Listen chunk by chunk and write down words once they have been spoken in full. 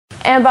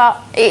Amber,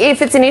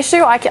 if it's an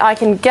issue, I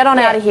can get on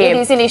out of here. It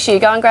is an issue.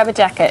 Go and grab a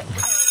jacket.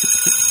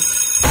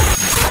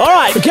 All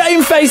right,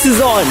 game face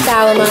is on.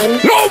 Salomon.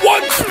 No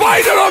one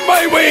spider on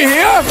my way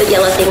here! The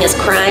yellow thing is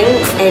crying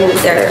and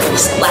they're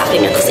just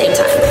laughing at the same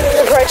time.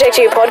 The Project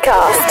U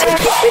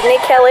podcast with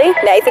Nick Kelly,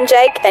 Nathan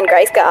Jake, and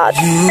Grace Gard.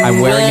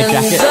 I'm wearing a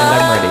jacket and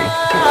I'm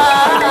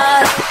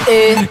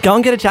ready. Go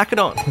and get a jacket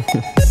on.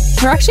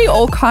 We're actually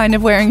all kind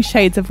of wearing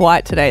shades of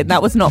white today.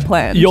 That was not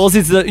planned. Yours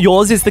is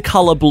the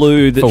colour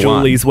blue that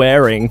Julie's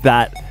wearing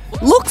that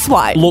looks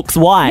white.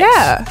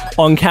 Yeah.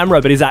 On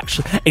camera, but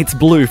it's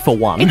blue for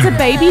one. It's a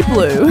baby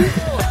blue.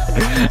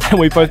 And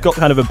we both got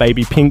kind of a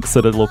baby pink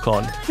sort of look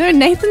on. No,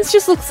 Nathan's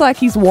just looks like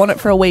he's worn it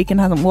for a week and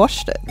hasn't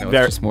washed it. No,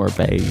 it's just more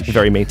beige.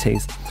 Very me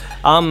tease.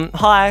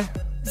 Hi.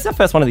 This is our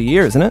first one of the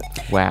year, isn't it?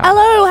 Wow.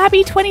 Hello,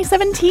 happy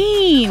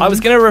 2017. I was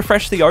going to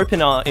refresh the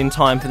opener in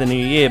time for the new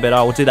year, but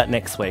I will do that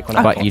next week.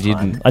 But you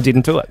didn't. I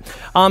didn't do it.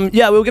 We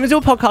were going to do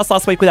a podcast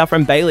last week with our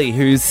friend Bailey,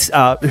 who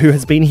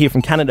has been here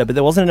from Canada, but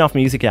there wasn't enough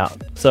music out.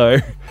 So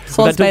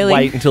we had to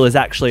wait until there's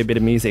actually a bit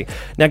of music.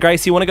 Now,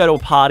 Grace, you want to go to a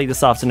party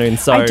this afternoon,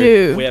 so I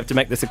do. We have to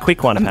make this a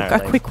quick one,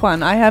 apparently. A quick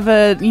one. I have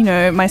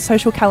my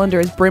social calendar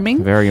is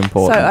brimming. Very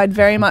important. So I'd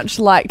very much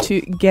like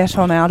to get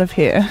on out of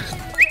here.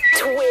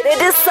 Twitter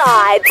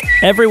decides.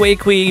 Every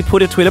week we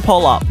put a Twitter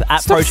poll up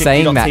at Stop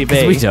saying that,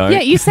 'cause we don't.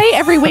 Yeah, you say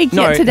every week,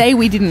 No. yet today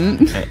we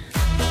didn't.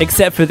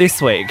 Except for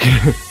this week.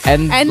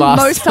 and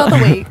most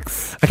other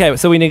weeks. Okay,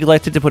 so we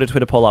neglected to put a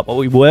Twitter poll up. What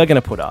we were going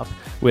to put up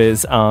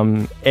was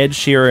Ed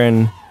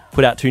Sheeran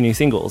put out 2 new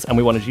singles, and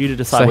we wanted you to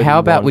decide. So whether how you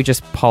about want- we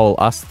just poll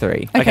us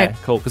 3? Okay,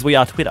 cool, because we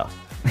are Twitter.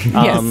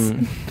 Yes.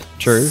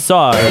 True.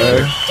 So,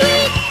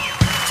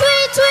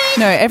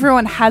 No,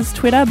 everyone has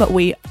Twitter, but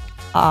we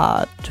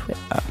are Twitter.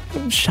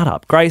 shut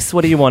up. Grace,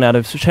 what do you want out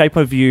of Shape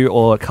of You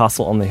or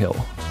Castle on the Hill?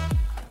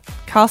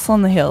 Castle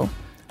on the Hill.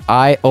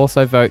 I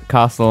also vote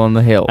Castle on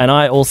the Hill. And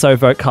I also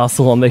vote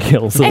Castle on the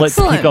Hill. So let's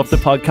Excellent. kick off the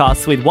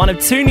podcast with one of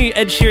 2 new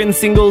Ed Sheeran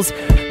singles.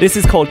 This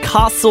is called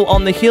Castle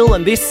on the Hill,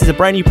 and this is a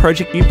brand new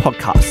Project U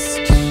podcast.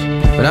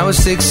 When I was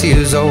 6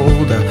 years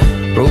old,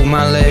 I broke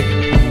my leg.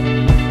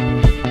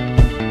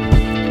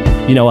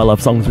 You know I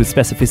love songs with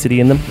specificity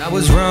in them. I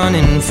was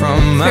running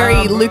from my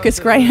Very Lucas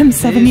Graham,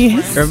 7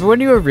 years. Remember when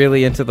you were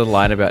really into the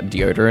line about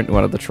deodorant in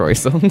one of the Troy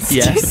songs?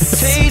 Yes.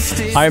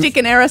 tasty. Stick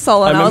an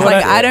aerosol, and I was remember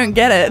like, I don't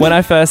get it. When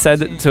I first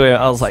said it to him,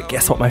 I was like,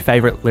 guess what my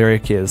favourite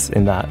lyric is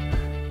in that?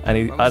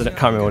 And I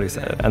can't remember what he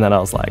said. And then I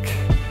was like,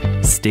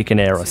 stick an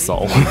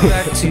aerosol.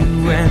 Back to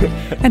when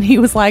And he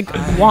was like,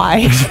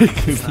 why?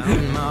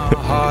 my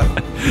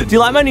heart. Do you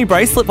like my new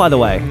bracelet, by the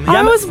way?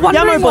 I was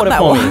wondering Yamo bought what it that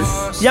for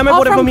was. me. Yamo Oh,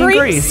 bought it for from me in Greece.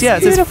 Greece. Yeah,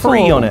 it says Beautiful.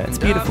 free on it. It's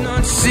beautiful.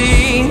 Not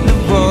seen the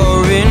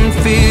boring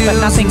fields But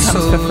nothing comes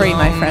so for free,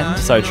 my friend.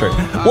 So true.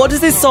 What does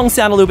this song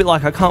sound a little bit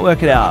like? I can't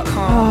work it out. Go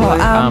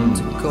home.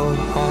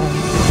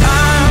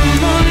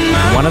 I'm on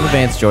my One of the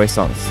Vance Joy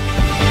songs.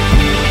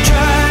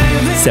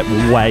 drive. Except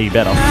way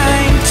better.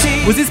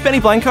 Was this Benny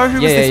Blanco? Who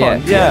was this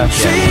one? Yeah.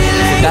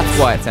 That's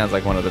why it sounds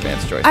like one of the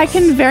Vance Joy songs. I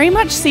can very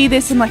much see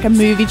this in like a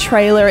movie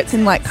trailer. It's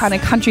in like kind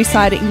of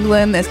countryside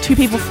England. There's 2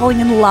 people falling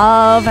in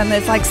love and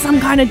there's like some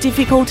kind of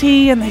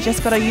difficulty and they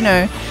just got to,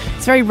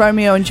 it's very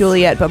Romeo and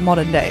Juliet but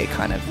modern day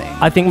kind of thing.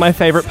 I think my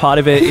favourite part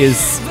of it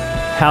is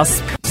how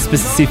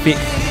specific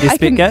this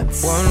bit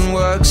gets. One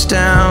works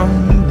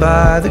down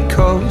by the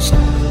coast.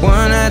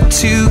 One had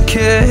 2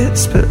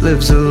 kids but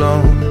lives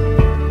alone.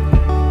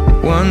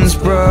 One's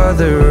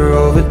brother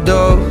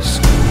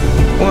overdosed.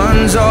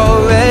 One's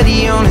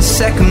already on his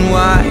 2nd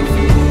wife.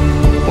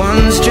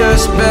 One's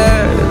just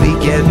barely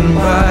getting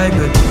by.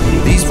 But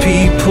these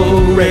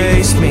people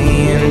raised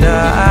me and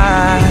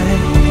I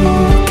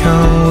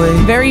can't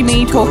wait. Very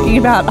me talking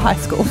about high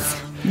school.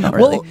 Not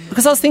really. Well,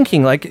 because I was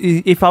thinking, like,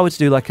 if I were to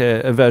do like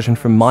a version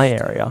from my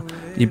area,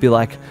 you'd be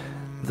like,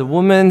 the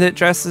woman that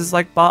dresses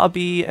like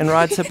Barbie and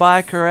rides her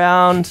bike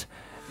around,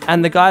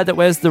 and the guy that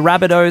wears the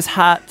Rabbitohs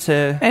hat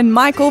to... And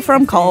Michael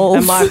from Coles.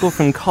 And Michael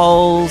from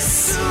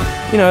Coles.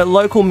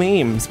 Local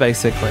memes,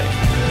 basically.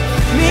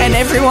 And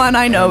everyone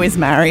I know is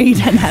married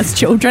and has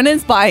children and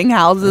is buying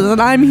houses and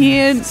I'm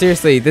here.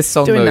 Seriously, this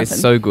song Doing though is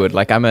nothing. so good.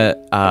 Like I'm a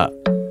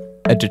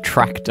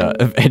detractor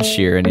of Ed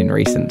Sheeran in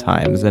recent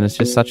times, and it's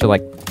just such a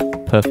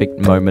perfect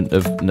moment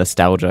of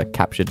nostalgia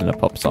captured in a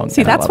pop song.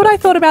 See, that's what I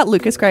thought about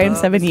Lucas Graham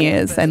 7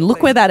 years, and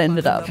look where that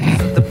ended up.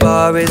 The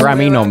bar is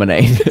Grammy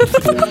nominated.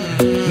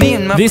 me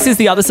and my This is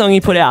the other song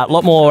he put out, a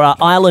lot more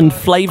island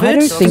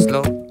flavoured.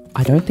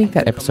 I don't think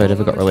that episode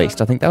ever got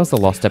released. I think that was the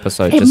lost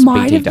episode. It just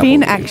might BT have been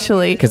double.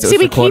 actually. 'Cause it See,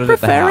 was we keep recorded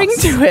at the referring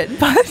house. to it,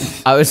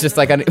 but I was just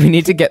like, we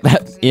need to get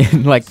that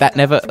in. Like that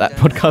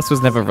podcast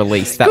was never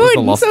released. That was the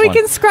good. lost So we one.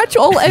 can scratch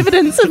all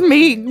evidence of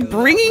me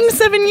bringing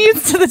 7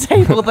 years to the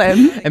table.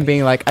 Then And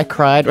being like, I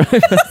cried when I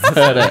first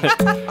heard it.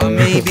 I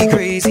may be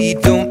crazy,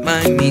 don't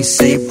mind me.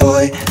 Say,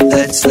 boy,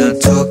 let's not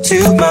talk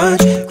too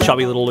much.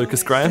 Chubby little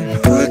Lucas Graham.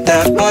 Put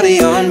that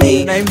body on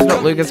me. Name's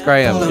not Lucas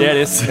Graham. Yeah, it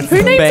is.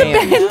 who names a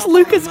band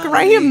Lucas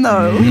Graham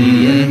though?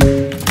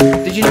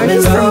 Did you know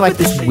he's from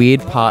this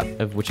weird part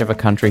of whichever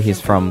country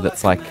he's from?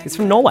 That's like It's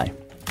from Norway.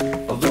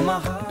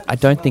 I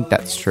don't think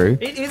that's true.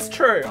 It is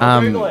true. I'll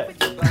Google it.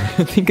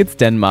 I think it's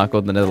Denmark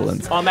or the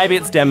Netherlands. Oh, maybe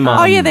it's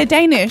Denmark. Oh yeah, they're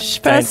Danish.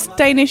 First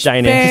Danish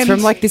band. It's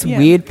from like this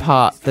weird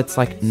part that's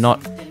like not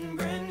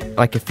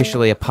like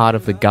officially a part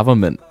of the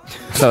government.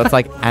 So it's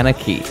like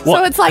anarchy.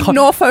 So it's like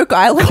Norfolk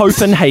Island.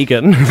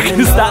 Copenhagen,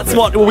 because that's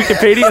what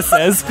Wikipedia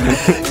says.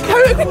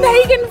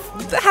 Copenhagen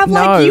have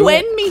like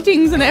UN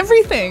meetings and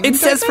everything. It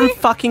says from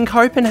fucking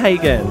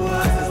Copenhagen.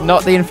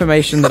 Not the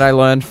information that I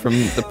learned from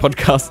the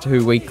podcast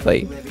Who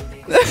Weekly.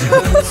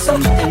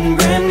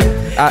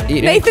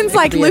 Nathan's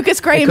like Lucas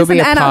Graham's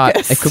an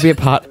anarchist. It could be a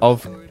part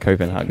of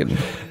Copenhagen.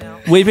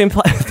 We've been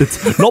playing.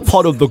 It's not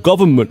part of the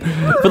government.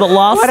 For the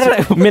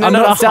last minute and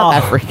a half. South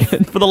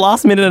African. For the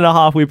last minute and a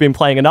half, we've been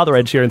playing another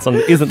Ed Sheeran song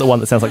that isn't the one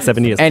that sounds like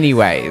 7 years.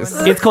 Anyways,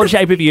 it's called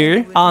Shape of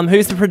You.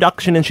 Who's the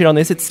production and shit on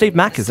this? It's Steve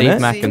Mack, isn't it?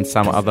 Steve Mack and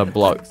some other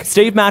bloke.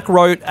 Steve Mack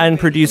wrote and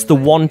produced The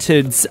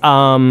Wanted's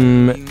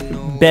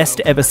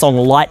best ever song,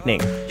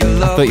 Lightning.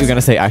 I thought you were going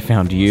to say I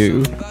Found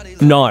You.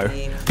 No.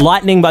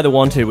 Lightning by The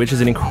Wanted, which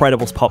is an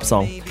incredible pop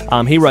song.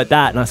 He wrote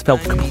that, and I felt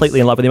completely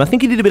in love with him. I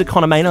think he did a bit of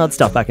Conor Maynard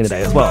stuff back in the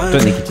day as well.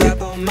 Don't think he did.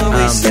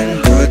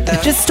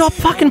 Just stop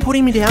fucking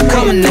putting me down.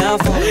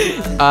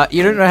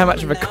 You don't know how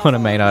much of a Conor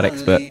Maynard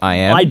expert I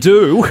am. I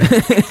do.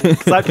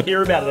 So I can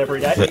hear about it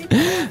every day.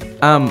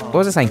 What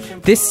was I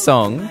saying? This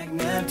song,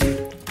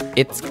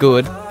 it's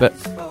good, but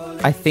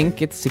I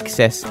think its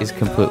success is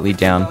completely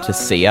down to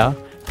Sia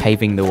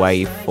paving the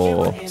way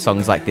for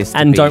songs like this.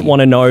 And Don't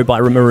Want to Know by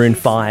Maroon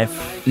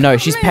 5. No,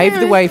 she's paved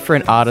the way for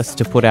an artist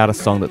to put out a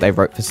song that they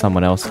wrote for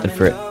someone else and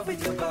for it.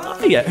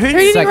 Oh, yeah. Who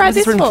did you write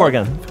this for?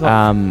 Again?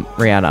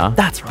 Rihanna.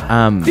 That's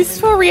right. This is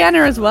for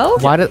Rihanna as well?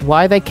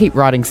 Why they keep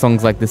writing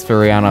songs like this for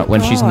Rihanna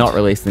when she's not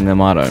releasing them,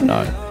 I don't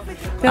know.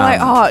 They're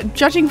like,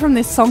 judging from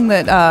this song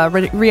that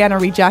Rihanna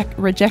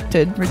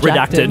rejected.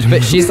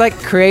 But she's like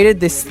created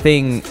this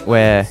thing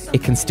where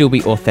it can still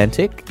be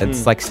authentic.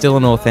 It's like still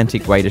an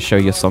authentic way to show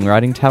your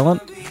songwriting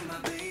talent.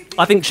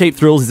 I think Cheap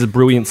Thrills is a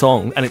brilliant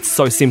song, and it's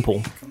so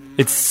simple.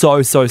 It's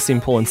so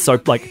simple and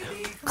so like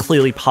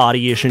clearly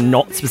party-ish and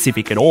not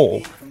specific at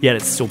all, yet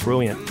it's still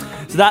brilliant.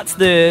 So that's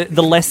the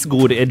less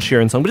good Ed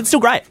Sheeran song, but it's still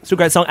great. Still a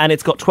great song, and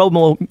it's got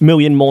 12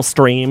 million more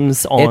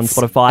streams on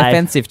Spotify. It's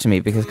offensive to me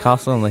because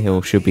Castle on the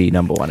Hill should be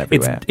number one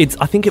everywhere.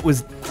 I think it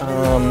was...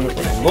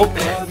 look.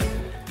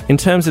 In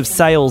terms of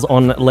sales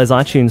on Les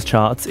iTunes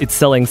charts, it's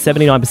selling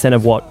 79%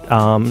 of what...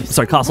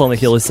 Castle on the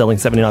Hill is selling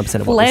 79%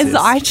 of what Les this is.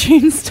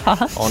 iTunes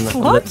charts? On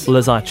what?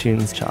 Les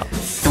iTunes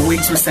charts. The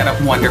wigs were set up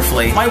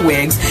wonderfully. My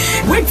wigs.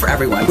 Wig for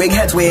everyone. Wig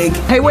head's wig.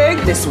 Hey wig.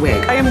 This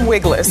wig. I am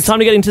wigless. It's time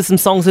to get into some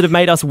songs that have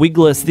made us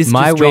wigless.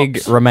 My wig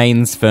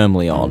remains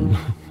firmly on.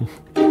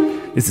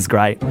 This is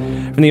great.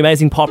 From the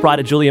amazing pop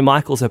writer Julia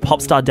Michaels, her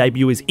pop star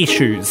debut is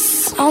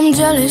Issues. I'm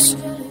jealous.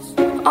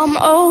 I'm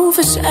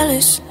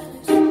overzealous.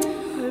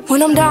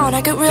 When I'm down,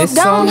 I get real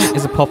down. This song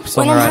is a pop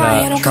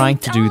songwriter trying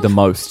to do the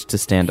most to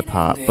stand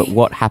apart, but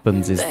what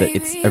happens is that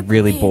it's a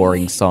really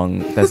boring song.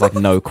 There's like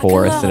no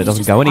chorus and it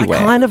doesn't go anywhere.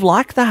 I kind of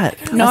like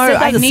that. No,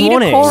 I need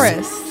a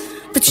chorus.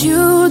 But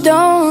you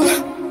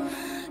don't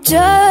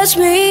judge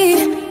me,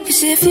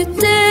 'cause if you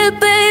did,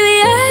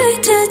 baby, I'd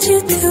judge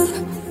you too.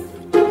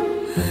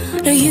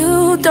 No,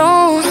 you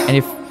don't. And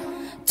if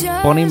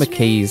Bonnie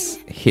McKee's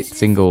hit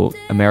single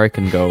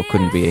American Girl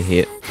couldn't be a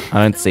hit, I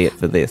don't see it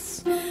for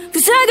this.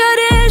 'Cause I got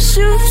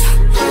issues,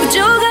 but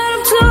you got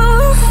them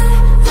too.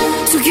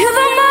 So give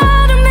them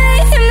all to me,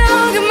 and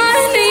I'll give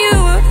mine to you.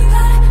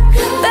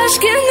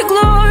 Bask in the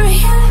glory.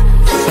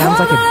 Sounds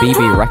like a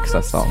BB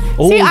Rexa song.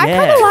 See, I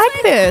kind of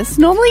like this.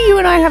 Normally you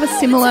and I have a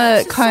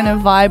similar kind of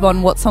vibe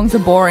on what songs are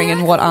boring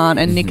and what aren't,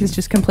 and Nick is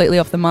just completely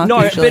off the mark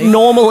usually. But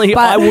normally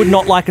I would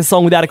not like a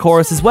song without a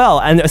chorus as well,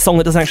 and a song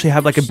that doesn't actually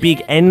have like a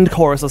big end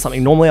chorus or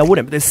something. Normally I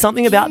wouldn't, but there's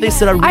something about this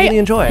that I really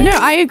enjoy. No,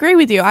 I agree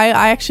with you.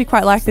 I actually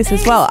quite like this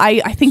as well.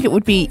 I think it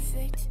would be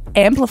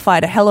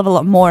amplified a hell of a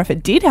lot more if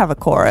it did have a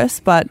chorus,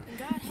 but...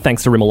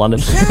 Thanks to Rimmel London.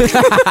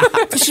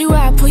 Push you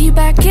out, pull you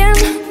back in.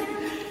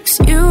 It's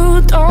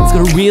got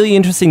a really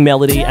interesting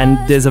melody, and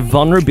there's a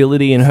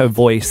vulnerability in her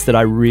voice that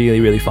I really,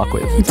 really fuck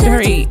with. It's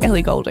very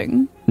Ellie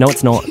Goulding. No,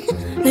 it's not.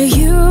 No,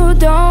 you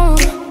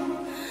don't.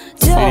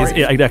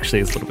 It actually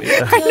is a little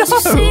bit. I know.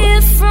 See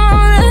it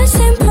from the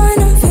same point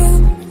of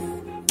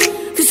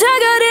view. 'Cause I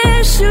got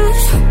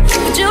issues,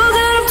 but you got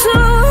them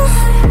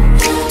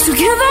too. So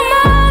give them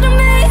all to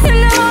me,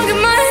 and I'll give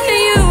mine to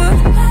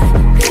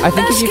you. I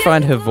think if you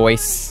find her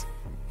voice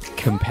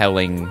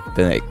compelling,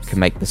 then it can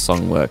make the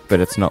song work, but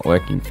it's not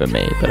working for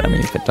me. But I mean,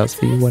 if it does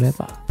for you,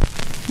 whatever.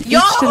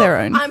 Each to their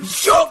own. I'm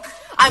shook.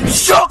 I'm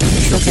shook.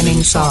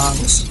 Shookening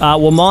songs.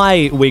 Well,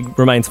 my wig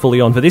remains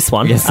fully on for this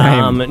one. Yes,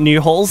 same. New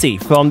Halsey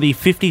from the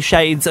 50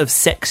 Shades of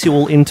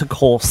Sexual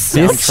Intercourse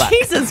soundtrack.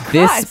 Jesus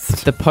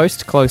Christ. The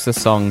Post Closer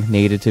song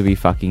needed to be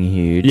fucking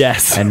huge.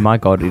 Yes. And my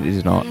God, it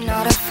is not.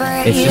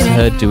 It's just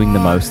her doing the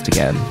most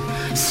again.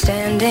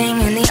 Standing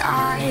in the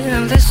eye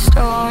of the storm.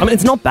 I mean,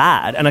 it's not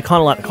bad, and I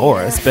kind of like the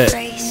chorus, but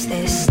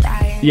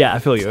yeah, I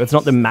feel you. It's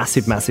not the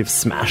massive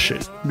smash.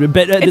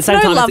 But at the It's same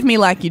no time, Love Me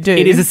Like You Do.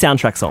 It is a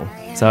soundtrack song,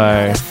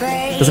 so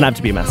Doesn't have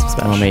to be a massive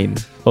smash. I mean,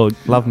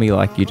 Love Me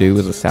Like You Do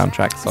was a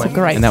soundtrack song. It's a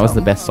great and that was song.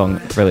 the best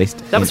song released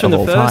That was from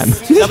of the all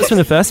first. time. That was from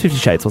the first 50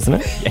 Shades,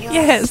 wasn't it?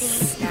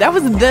 Yes, that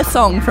was the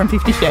song from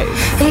 50 Shades.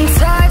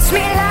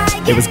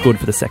 It was good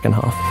for the second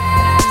half.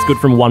 It's good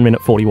from 1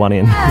 minute 41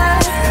 in.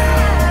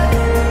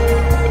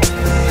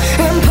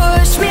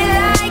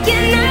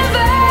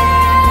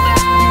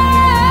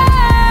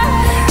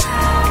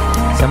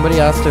 Somebody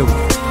asked her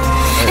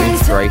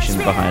inspiration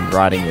behind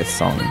writing this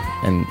song,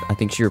 and I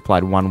think she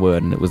replied one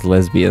word, and it was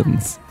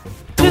lesbians.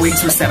 The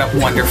wigs were set up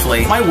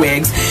wonderfully. My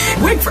wigs,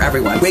 wig for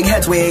everyone. Wig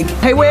heads wig.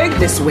 Hey wig,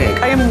 this wig.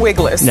 I am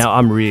wigless. Now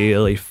I'm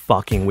really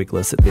fucking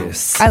wigless at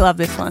this. I love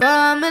this one.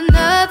 From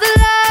another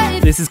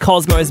life, This is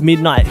Cosmo's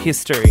Midnight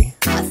History.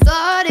 I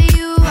thought of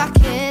you, I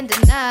can't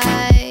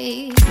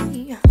deny.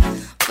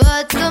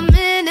 But the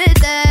minute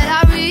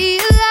that I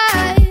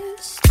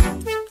realized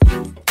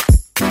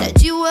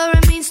that you were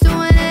a means to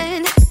an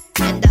end,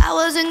 and I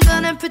wasn't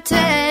gonna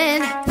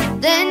pretend,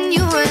 then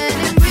you went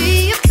and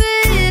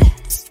reappeared.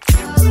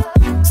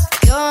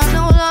 You're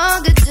no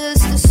longer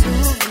just a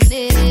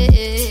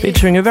souvenir.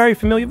 Featuring a very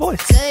familiar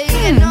voice.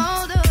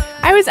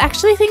 I was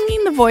actually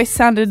thinking the voice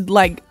sounded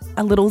like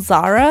a little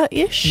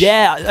Zara-ish.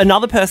 Yeah,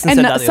 another person And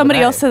said that the somebody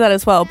other day. else said that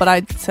as well, but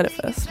I said it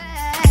first.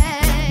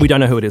 We don't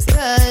know who it is, though.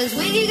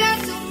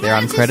 They're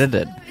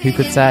uncredited. Who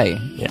could say?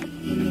 Yeah.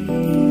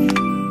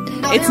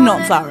 It's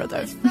not Zara,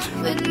 though.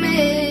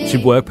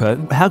 Should work per.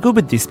 How good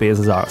would this be as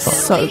a Zara song?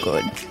 So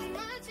good.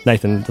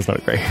 Nathan does not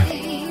agree.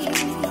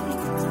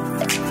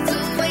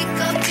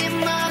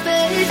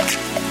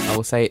 I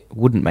will say it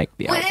wouldn't make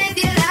the album.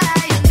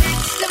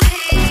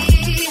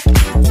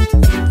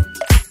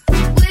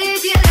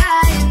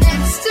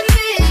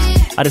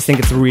 I just think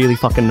it's really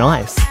fucking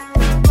nice.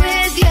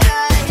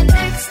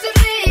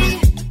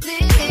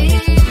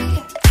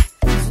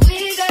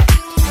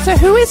 So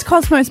who is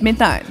Cosmos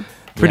Midnight?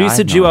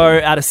 Producer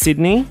duo out of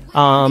Sydney,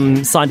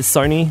 signed to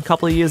Sony a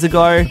couple of years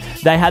ago.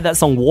 They had that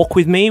song "Walk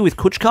With Me" with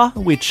Kuchka,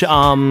 which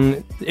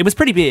it was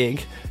pretty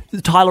big.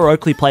 Tyler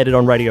Oakley played it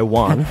on Radio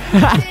 1.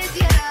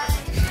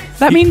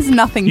 That means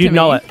nothing to me. You'd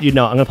know it. You'd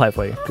know it. I'm going to play it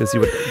for you because you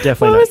would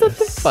definitely know How is that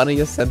this. the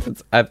funniest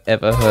sentence I've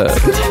ever heard?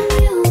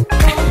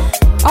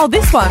 Oh,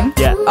 this one?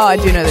 Yeah. Oh, I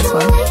do know this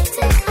one.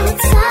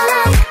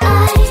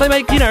 So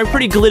they make,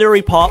 pretty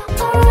glittery pop.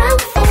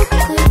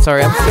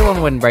 Sorry, I'm still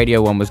on when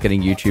Radio 1 was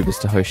getting YouTubers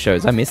to host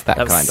shows. I missed that,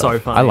 That was kind so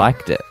of. funny. I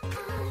liked it.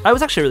 It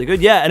was actually really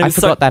good, yeah. And it I was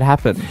forgot that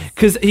happened.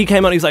 Because he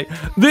came on, he's like,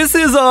 this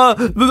is,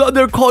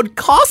 they're called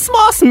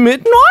Cosmos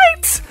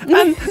Midnight,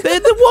 and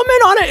the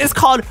woman on it is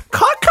called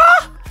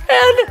Kaka,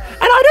 and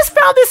I just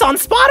found this on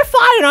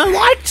Spotify, and I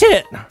liked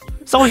it.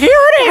 So here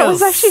it is. That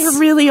was actually a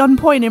really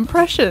on-point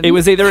impression. It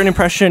was either an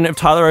impression of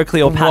Tyler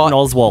Oakley or Patton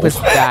Oswalt. Was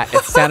that?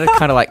 It sounded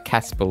kind of like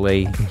Casper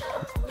Lee.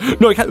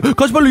 No,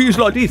 Casper Lee is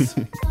like this.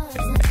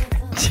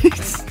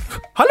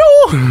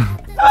 Hello.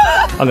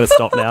 I'm going to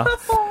stop now.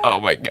 Oh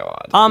my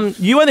god.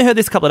 You only heard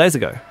this a couple of days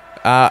ago.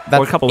 That's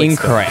Or a couple weeks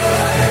ago. incorrect.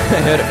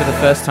 I heard it for the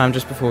first time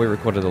just before we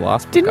recorded the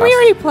last podcast. Didn't we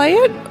already play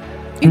it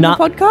in the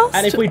podcast?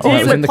 And if we Oh, did, it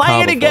was we're in the car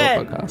playing it before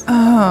the again. podcast.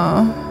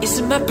 Oh.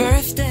 It's my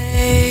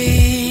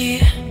birthday.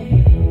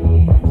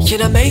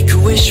 Can I make a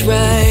wish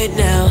right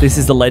now? This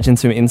is the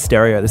Legends from In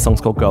Stereo. This song's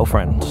called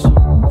Girlfriend.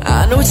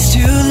 I know it's too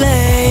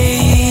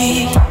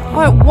late.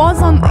 Oh, it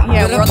was on...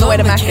 Yeah, we're on the way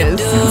to Macca's.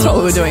 That's what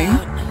we were doing.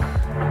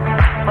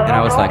 And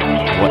I was like,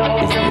 what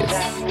is this?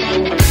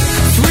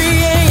 3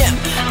 a.m.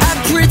 I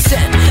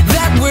pretend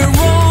that we're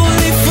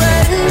only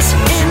friends.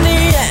 In the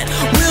end,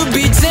 we'll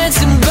be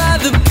dancing by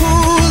the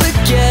pool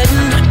again.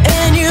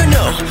 And you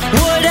know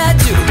what I'd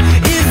do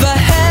if I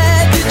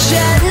had the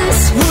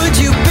chance. Would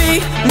you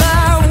be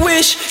my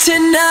wish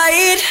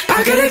tonight?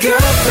 I got a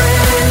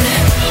girlfriend,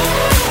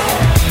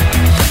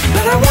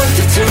 but I want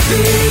it to be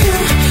you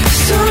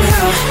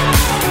somehow.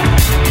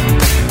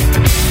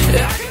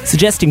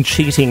 Suggesting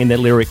cheating in their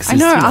lyrics. I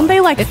know, aren't they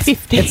like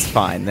 50? It's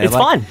fine. They're It's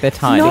like, fine. They're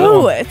tiny.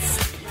 No,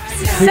 it's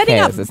Who setting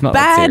cares? up It's not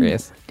that bad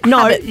serious. No,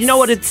 habits. you know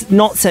what? It's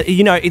not set.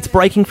 It's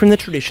breaking from the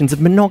traditions of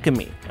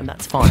monogamy, and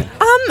that's fine.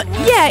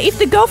 Yeah, if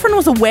the girlfriend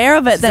was aware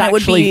of it, then it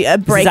would be a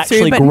This is breakthrough.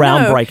 actually but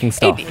groundbreaking no,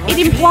 stuff. It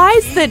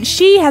implies that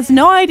she has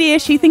no idea.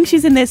 She thinks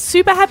she's in this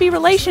super happy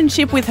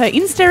relationship with her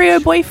in stereo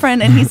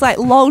boyfriend, and he's like,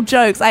 "Lol,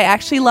 jokes. I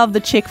actually love the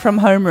chick from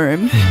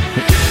Homeroom."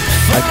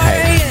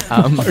 Okay.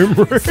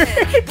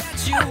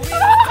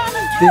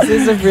 This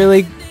is a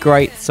really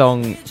great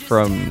song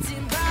from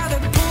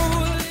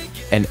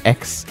an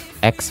X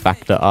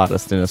Factor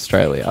artist in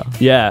Australia.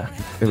 Yeah,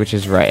 which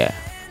is rare.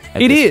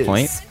 At it this is.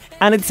 point.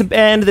 And it's a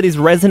band that is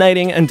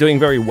resonating and doing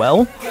very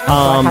well.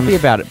 I'm happy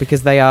about it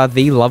because they are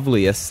the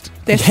loveliest.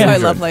 They're so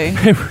lovely.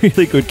 They're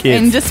really good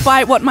kids. And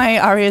despite what my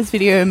Aria's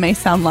video may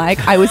sound like,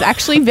 I was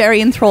actually very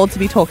enthralled to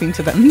be talking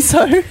to them.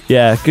 So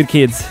Yeah, good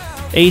kids.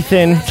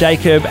 Ethan,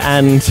 Jacob,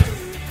 and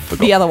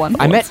the other one.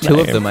 I met What's two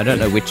of name? them. I don't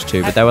know which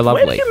two, but they were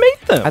lovely. Where did you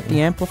meet them? At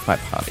the Amplify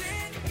party.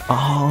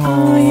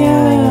 Oh,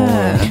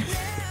 yeah.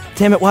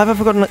 Damn it! Why have I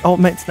forgotten my old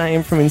mate's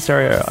name from In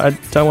Stereo? I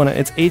don't want to.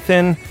 It's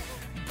Ethan,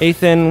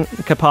 Ethan,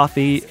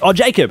 Kapathi. Oh,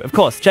 Jacob, of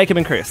course. Jacob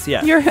and Chris,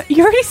 yeah.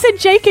 You already said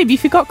Jacob. You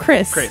forgot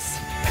Chris.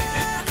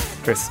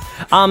 Chris.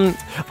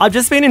 I've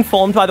just been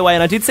informed, by the way,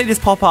 and I did see this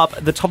pop up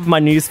at the top of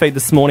my newsfeed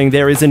this morning.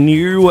 There is a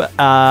new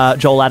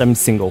Joel Adams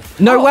single.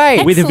 No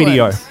way. With a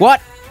video.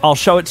 What? I'll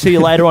show it to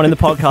you later on in the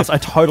podcast. I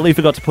totally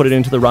forgot to put it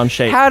into the run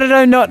sheet. How did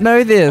I not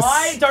know this?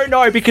 I don't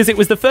know, because it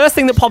was the first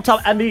thing that popped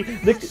up, and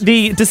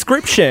the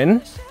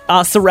description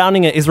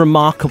surrounding it is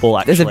remarkable,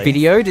 actually. There's a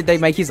video? Did they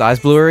make his eyes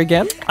bluer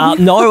again?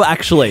 No,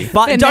 actually.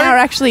 But They're now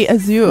actually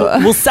azure.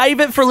 We'll save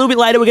it for a little bit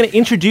later. We're going to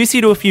introduce you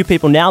to a few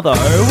people now, though.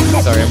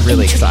 Sorry, I'm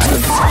really excited.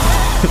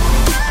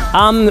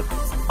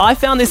 I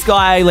found this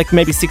guy like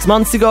maybe 6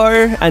 months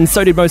ago, and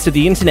so did most of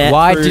the internet.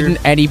 Why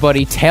didn't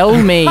anybody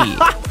tell me?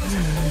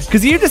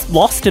 Because you just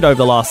lost it over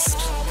the last...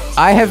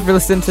 I have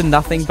listened to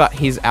nothing but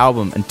his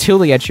album until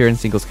the Ed Sheeran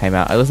singles came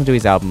out. I listened to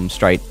his album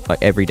straight,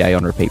 like every day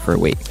on repeat for a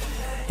week.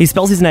 He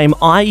spells his name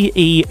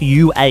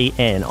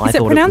I-E-U-A-N. Is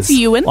it pronounced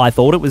Ewan? I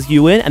thought it was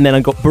Ewan, and then I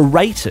got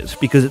berated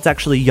because it's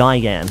actually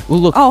Yayan. Well,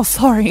 look. Oh,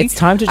 sorry. It's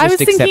time to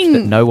just accept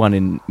that no one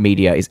in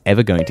media is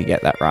ever going to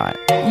get that right.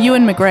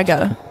 Ewan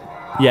McGregor.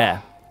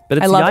 Yeah. But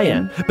it's I love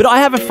Yayan. him. But I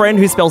have a friend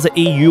who spells it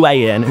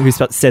E-U-A-N, who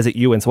says it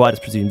Ewan, so I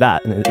just presume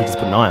that, and I just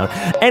put an eye on.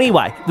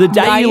 Anyway, The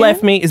Day You Yayan?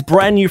 Left Me is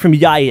brand new from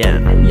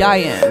Yayan.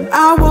 Yayan.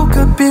 I woke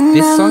up in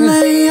This song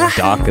is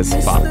dark as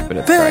fuck, but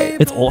it's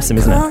great. It's awesome,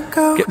 isn't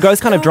it? Goes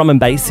kind of drum and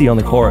bassy on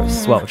the chorus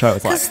as well, which I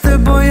always like. the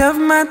boy of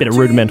my Bit of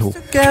rudimental.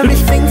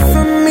 everything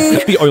from me.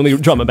 The only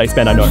drum and bass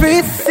band I know.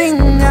 Everything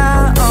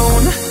I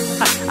own.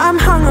 I'm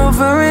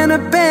hungover and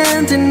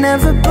abandoned.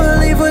 Never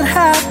believe what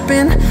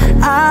happened.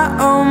 I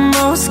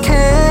almost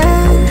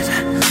cared.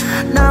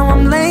 Now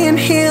I'm laying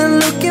here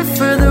looking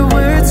for the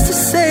words to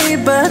say,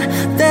 but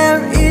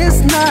there is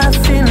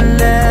nothing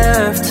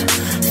left.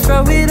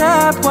 Throw it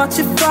up, watch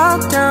it fall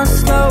down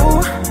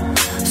slow.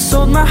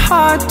 Sold my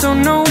heart,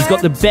 don't know. He's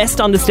got the best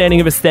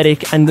understanding of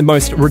aesthetic and the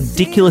most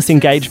ridiculous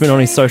engagement on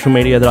his social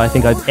media that I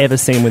think I've ever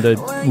seen with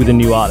a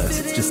new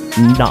artist. It's just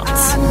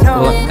nuts.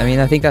 Well, I mean,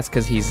 I think that's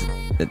because he's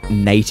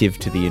native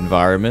to the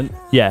environment.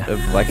 Yeah.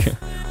 Of like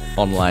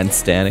online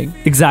standing.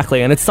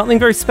 Exactly, and it's something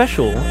very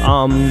special.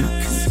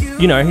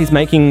 You know, he's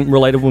making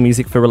relatable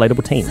music for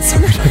relatable teens.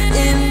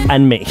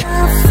 And me.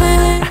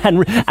 And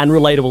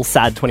relatable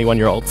sad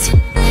 21-year-olds.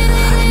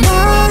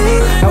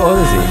 How old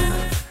is he?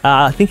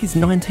 I think he's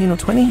 19 or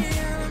 20.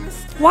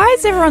 Why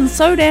is everyone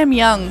so damn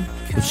young?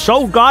 He's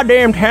so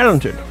goddamn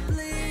talented.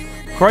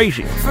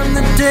 Crazy. From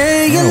the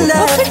day you What's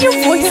left with your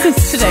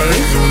voices today?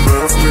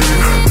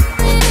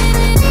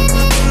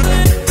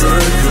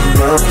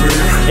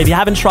 If you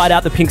haven't tried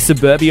out the Pink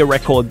Suburbia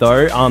record,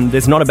 though,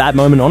 there's not a bad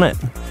moment on it.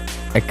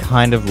 I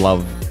kind of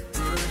love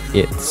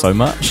it so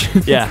much.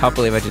 Yeah. I can't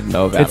believe I didn't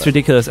know about it. It's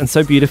ridiculous and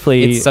so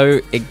beautifully... It's so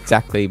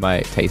exactly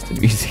my taste in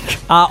music.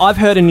 I've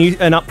heard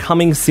an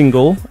upcoming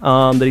single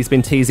that he's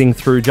been teasing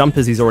through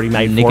jumpers he's already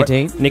made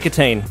Nicotine? for it.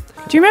 Nicotine.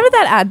 Do you remember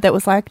that ad that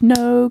was like,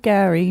 no,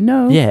 Gary,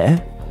 no?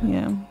 Yeah.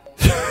 Yeah.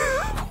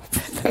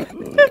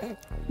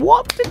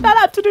 What did that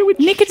have to do with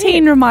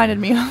Nicotine reminded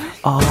me of it.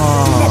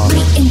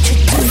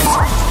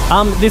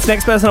 This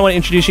next person I want to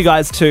introduce you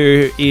guys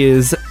to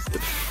is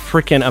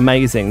freaking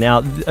amazing.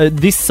 Now,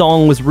 this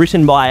song was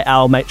written by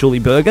our mate Julie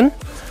Bergen.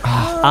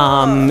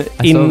 I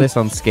saw this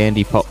on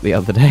Scandi Pop the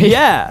other day.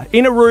 Yeah,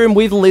 in a room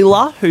with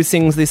Lila, who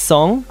sings this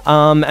song,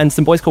 and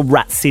some boys called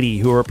Rat City,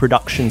 who are a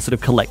production sort of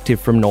collective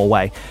from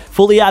Norway.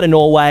 Fully out of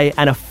Norway,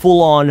 and a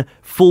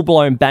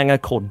full-blown banger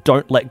called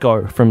Don't Let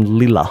Go from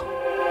Lila.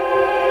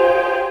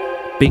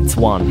 Beats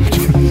 1.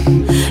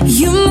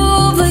 You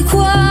move like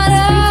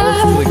water.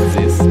 Still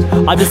exist.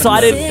 I've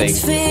decided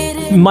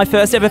my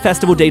first ever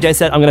festival DJ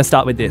set, I'm going to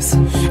start with this.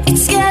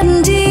 It's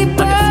getting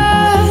deeper.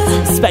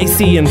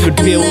 Spacey and good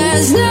feel.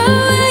 There's no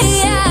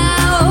way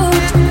out.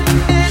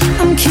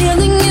 I'm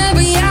killing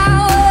every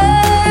hour.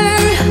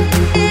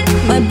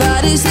 My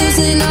body's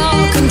losing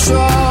all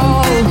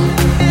control.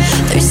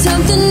 There's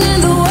something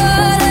in the water.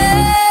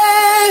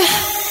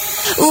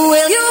 Will you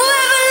ever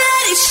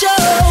let it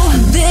show?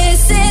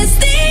 This is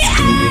the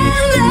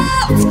end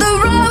of the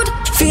road.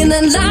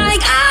 Feeling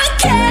like I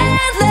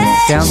can't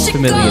let Sounds you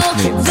familiar go. to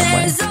me in some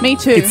way. Me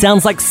too. It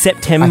sounds like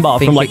September I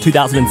think from like it-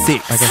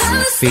 2006. I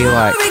just feel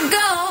like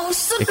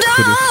it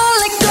could have...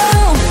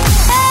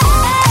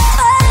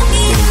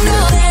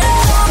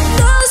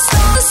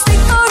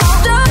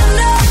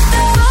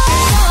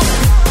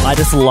 I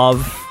just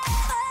love...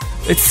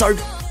 It's so...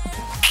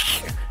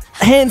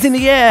 Hands in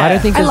the air. I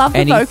don't think I there's love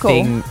the vocal.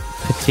 anything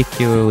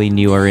particularly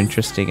new or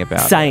interesting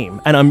about it.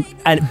 Same.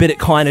 But it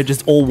kind of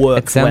just all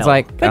works It sounds well.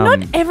 like But not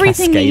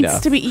everything Cascada. needs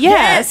to be.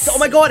 Yes. Oh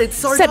my god, it's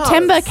so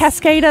September, does.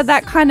 Cascada,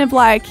 that kind of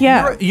like,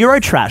 yeah. Euro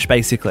trash,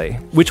 basically,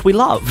 which we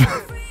love.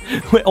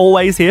 We're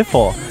always here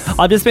for.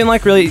 I've just been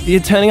like you're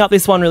turning up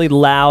this one really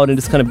loud and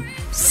just kind of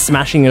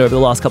smashing it over the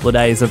last couple of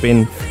days. I've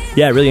been,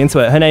 really into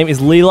it. Her name is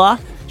Lila.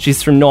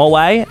 She's from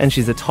Norway and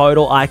she's a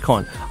total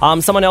icon.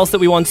 Someone else that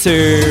we want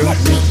to...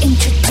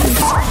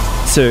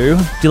 Do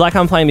you like how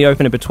I'm playing the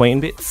opener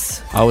between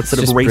bits? Oh, it's sort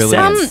just of reset.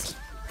 brilliant.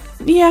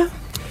 Yeah.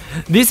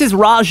 This is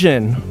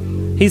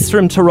Rajan. He's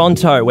from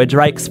Toronto, where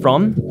Drake's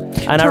from.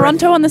 And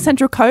Toronto on the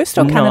Central Coast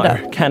or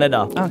Canada? No,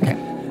 Canada. Okay.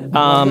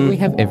 We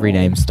have every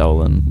name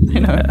stolen. I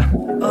know.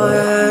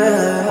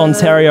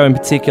 Ontario in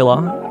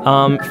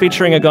particular.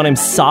 Featuring a guy named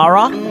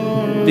Sarah.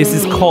 This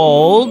is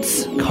called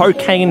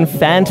Cocaine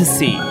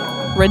Fantasy.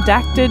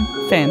 Redacted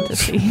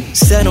fantasy.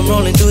 Said I'm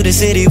rolling through the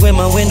city with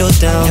my windows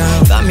down.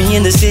 Find me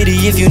in the city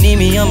if you need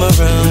me, I'm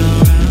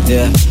around.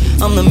 Yeah,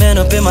 I'm the man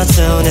up in my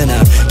town and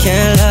I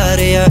can't lie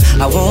to ya,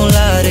 I won't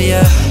lie to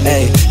ya.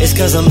 Hey, it's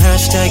cause I'm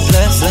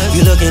 #blessed.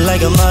 You looking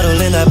like a model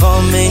in that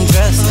Balmain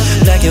dress.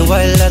 Black and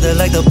white leather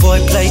like the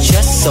boy play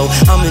chess. So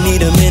I'ma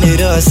need a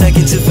minute or a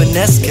second to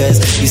finesse. Cause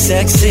you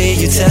sexy,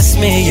 you test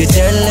me, you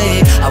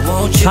deadly. I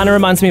want you. Kind of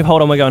reminds me of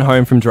Hold On We're Going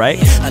Home from Drake.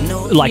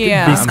 Like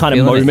this kind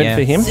of moment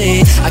for him.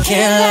 I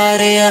can't lie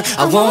to ya,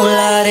 I won't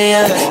lie to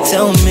ya.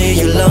 Tell me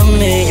you love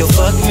me, you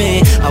fuck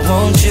me, I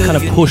want you. Kind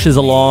of pushes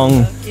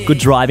along, good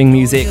driving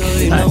music,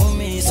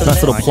 nice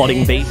little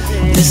plodding beat.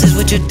 This is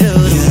what you do to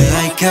me.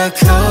 Like a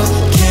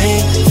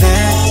cocaine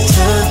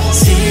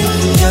fantasy,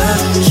 you're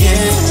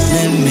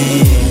killing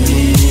me.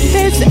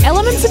 There's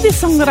elements of this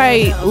song that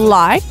I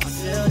like,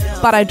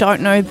 but I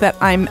don't know that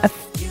I'm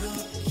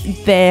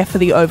there for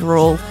the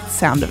overall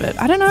sound of it.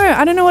 I don't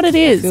know what it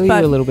is. Feel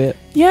but you a little bit.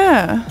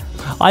 Yeah.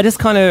 I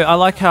just I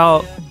like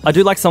how, I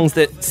do like songs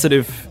that sort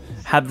of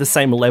have the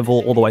same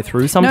level all the way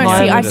through sometimes. No,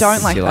 see, I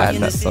don't like that.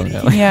 that song,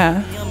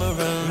 Yeah.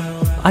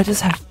 I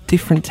just have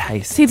different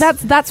tastes. See,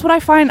 that's what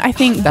I find, I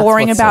think,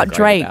 boring what's about so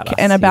great Drake about us,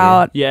 and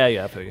about, Yeah,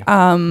 I feel you.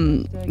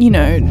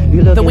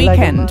 The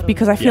Weeknd,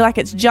 because I feel like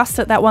it's just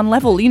at that one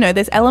level. You know,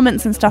 there's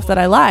elements and stuff that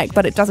I like,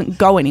 but it doesn't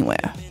go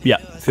anywhere. Yeah,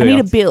 I need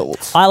a build.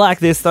 I like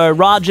this though.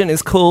 Rajan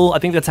is cool. I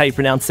think that's how you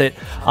pronounce it.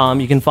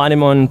 You can find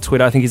him on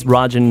Twitter. I think he's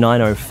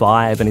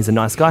Rajan905, and he's a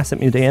nice guy. Sent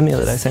me a DM the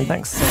other day saying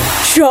thanks.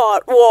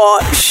 Chart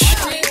watch.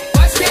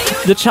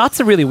 The charts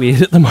are really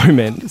weird at the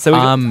moment. So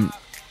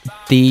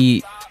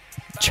the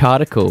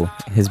Charticle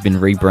has been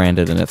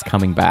rebranded and it's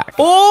coming back.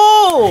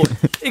 Oh,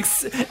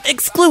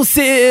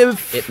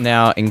 exclusive. It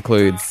now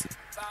includes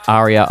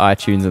Aria,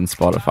 iTunes, and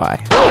Spotify.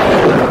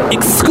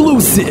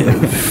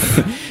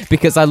 Exclusive.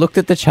 Because I looked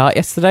at the chart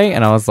yesterday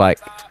and I was like,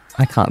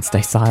 I can't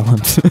stay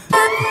silent.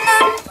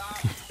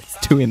 It's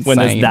too insane. When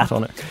there's that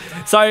on it.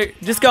 So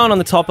just going on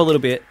the top a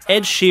little bit,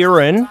 Ed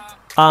Sheeran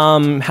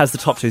has the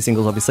top 2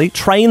 singles, obviously.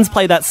 Trains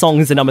Play That Song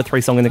is the number 3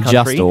 song in the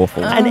country. Just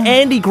awful. And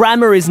Andy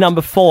Grammer is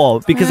number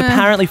 4 because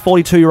apparently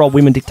 42-year-old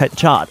women dictate the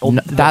chart. Or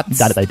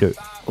that they do.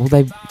 Well,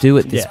 they do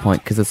at this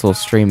point because it's all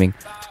streaming.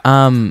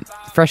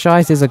 Fresh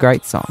Eyes is a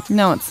great song.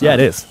 No, it's not. Yeah,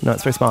 it is. No,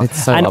 it's very smart.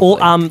 It's so and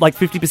lovely. all like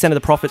 50% of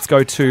the profits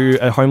go to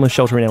a homeless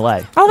shelter in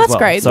LA. Oh, that's as well.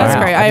 great. So, That's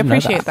great. I didn't know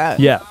appreciate that.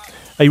 Yeah.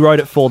 He wrote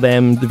it for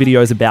them. The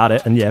video's about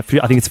it, and yeah, I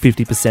think it's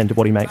 50% of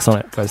what he makes on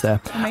it goes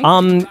there.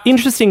 Amazing.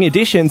 Interesting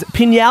additions.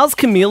 Pinyal's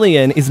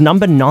Chameleon is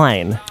number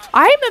 9.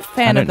 I'm a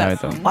fan I of don't know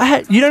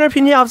that. them. You don't know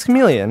Pinyal's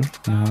Chameleon?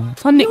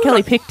 Oh, Nick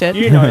Kelly picked it.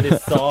 You know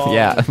this song.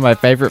 Yeah, my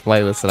favourite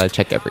playlist that I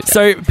check every day.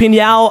 So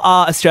Pinyal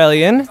are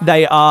Australian.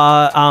 They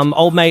are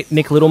old mate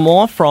Nick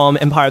Littlemore from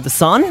Empire of the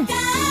Sun.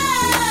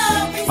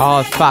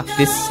 Oh, fuck,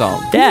 this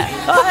song. Yeah.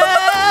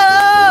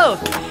 Oh,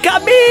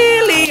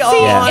 Chameleon.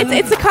 See, Yeah.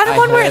 it's the kind of I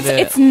one where heard it.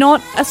 it's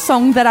not a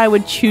song that I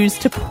would choose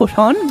to put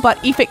on, but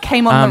if it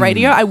came on the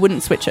radio, I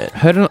wouldn't switch it.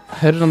 Heard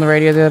it on the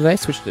radio the other day,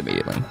 switched it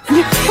immediately.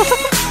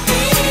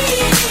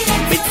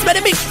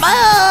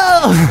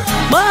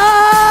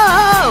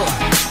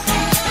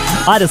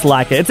 I just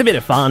like it. It's a bit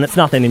of fun. It's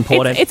nothing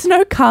important. It's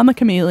no Karma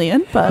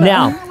Chameleon, but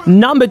Now,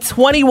 number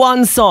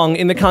 21 song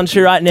in the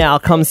country right now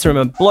comes from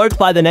a bloke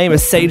by the name of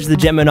Sage the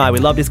Gemini. We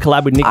loved his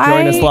collab with Nick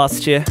Jonas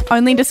last year.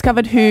 only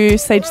discovered who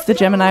Sage the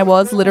Gemini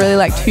was literally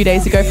like 2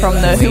 days ago from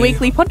the Who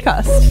Weekly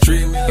podcast.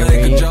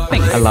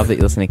 I love that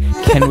you're listening.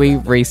 Can we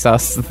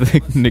resus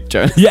the Nick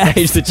Jonas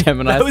Sage the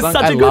Gemini That was song?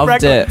 such a I good loved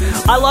record.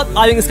 it.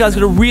 I think this guy's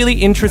got a really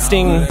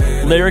interesting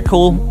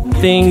lyrical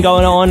thing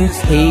going on.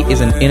 He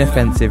is an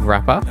inoffensive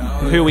rapper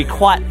who we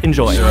quite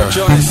enjoy.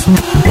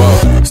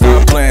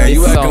 Stop playing.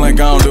 You This acting song like I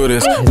don't do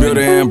this. Build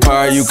an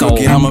empire, you sold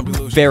cookie. I'm a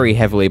very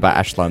heavily by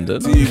Ash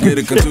London. You get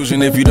a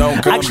contusion if you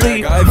don't come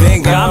Actually, back. I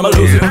think I'm a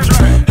loser.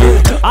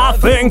 I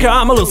think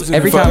I'm a loser.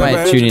 Every time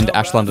I tune into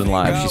Ash London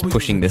Live, she's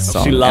pushing this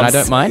song, She and loves I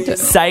don't mind it.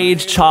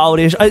 Sage,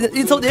 childish.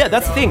 It's all, yeah,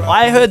 that's the thing.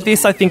 I heard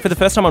this, I think, for the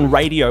first time on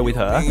radio with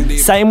her.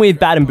 Same with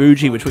Bad and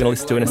Bougie, which we're going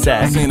to listen to in a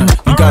sec. You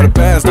got a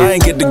past. I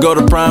ain't get to go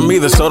to prime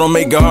either, so don't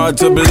make it hard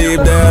to believe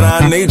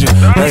that I need you.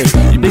 Hey,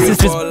 This is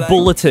just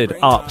bulleted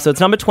up. So it's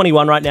number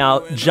 21 right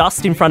now,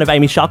 just in front of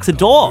Amy Shark's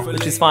Adore,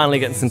 which is finally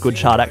getting some good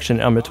chart action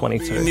at number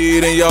 22.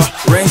 need in your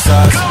ring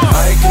size.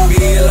 I can be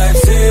a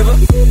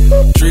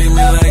lifesaver. Treat me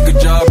like a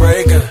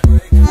jawbreaker.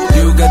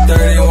 You got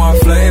 31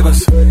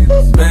 flavors,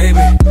 baby.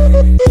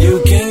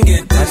 You can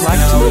get this. I'd like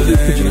to know who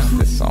produced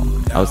this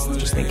song. I was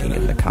just thinking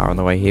in the car on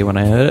the way here when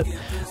I heard it.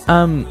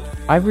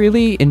 I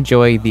really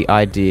enjoy the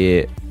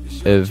idea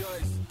of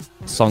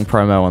song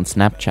promo on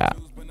Snapchat,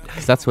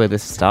 because that's where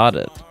this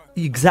started.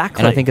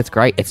 Exactly. And I think it's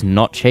great. It's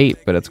not cheap,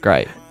 but it's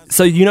great.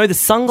 So you know the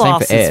Same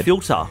sunglasses for Ed.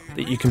 filter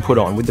that you can put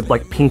on with the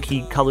like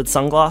pinky coloured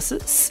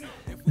sunglasses?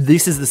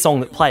 this is the song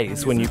that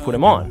plays when you put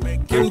him on.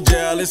 Him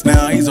jealous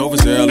now, he's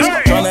overzealous.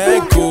 Tryna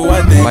act cool,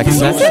 I think Like, he's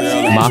Snapchat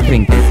overzealous.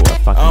 marketing people are I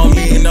fucking don't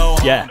mean no.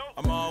 Yeah.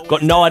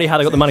 Got no idea how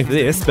they got the money for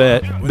this,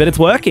 but it's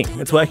working.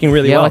 It's working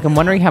really Yeah, well. like I'm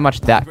wondering how much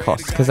that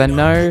costs because I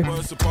know,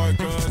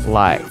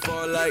 like,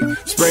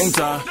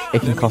 Springtime.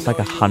 it can cost like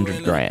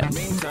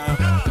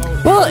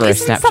 $100,000 Well, for a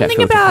isn't Snapchat something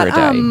filter about for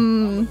a day.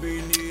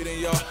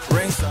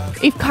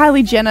 If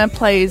Kylie Jenner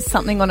plays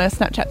something on her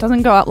Snapchat,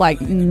 doesn't go up like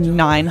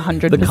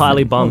 900%. The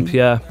Kylie bump,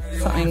 yeah.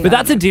 Something But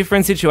that's a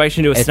different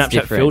situation to a It's Snapchat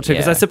different, filter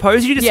because yeah. I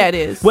suppose you just Yeah, it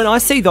is. When I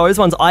see those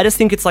ones, I just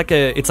think it's like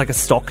a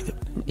stock,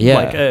 Yeah.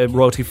 like a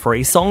royalty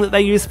free song that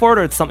they use for it,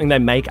 or it's something they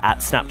make at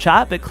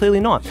Snapchat, but clearly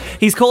not.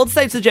 He's called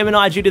Sage the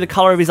Gemini due to the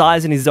color of his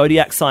eyes and his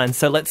zodiac sign.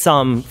 So let's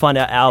find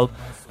out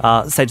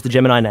our Sage the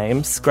Gemini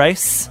names.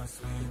 Grace,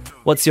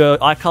 what's your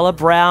eye color?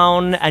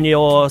 Brown, and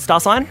your star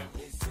sign?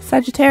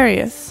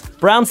 Sagittarius.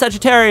 Brown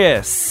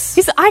Sagittarius.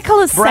 His eye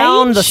colour's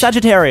Brown sage. the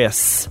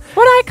Sagittarius.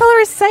 What eye colour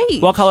is sage?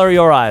 What color are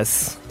your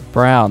eyes?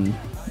 Brown,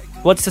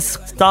 What's the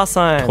star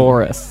sign?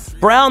 Taurus.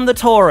 Brown the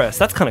Taurus.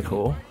 That's kind of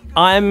cool.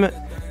 I'm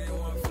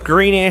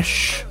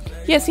greenish.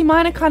 Yeah, see,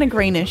 mine are kind of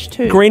greenish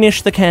too.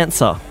 Greenish the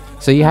Cancer.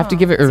 So you have to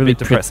give it a really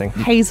depressing.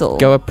 Hazel.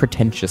 Go a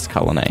pretentious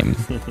color name.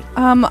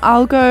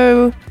 I'll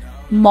go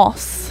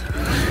moss.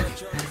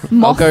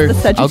 Moss the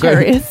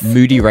Sagittarius. I'll go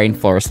moody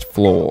rainforest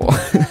floor.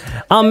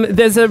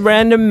 There's a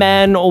random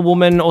man or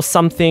woman or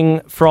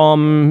someone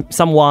from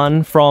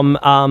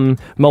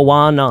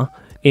Moana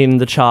in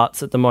the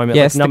charts at the moment.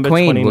 Yes, like number the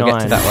Queen. 29. We'll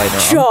get to that later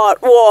on. Shot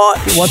what?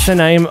 What's her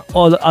name?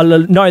 Oh,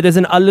 no, there's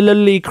an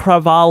Alili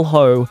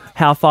Cravalho.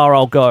 How Far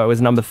I'll Go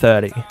is number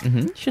 30.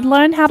 Should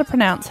learn how to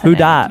pronounce her Who name.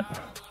 dat?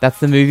 That's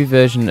the movie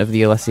version of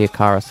the Alessia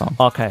Cara song.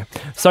 Okay.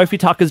 Sophie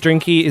Tucker's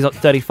Drinky is at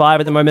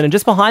 35 at the moment. And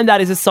just behind that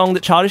is a song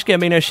that Childish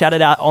Gambino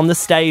shouted out on the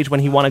stage when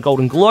he won a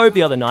Golden Globe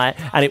the other night.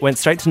 And it went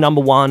straight to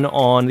number 1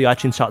 on the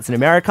iTunes charts in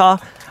America.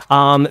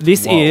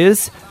 This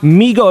is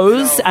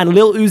Migos and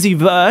Lil Uzi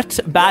Vert,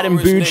 Bad and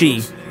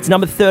Bougie. It's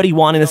number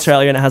 31 in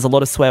Australia and it has a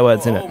lot of swear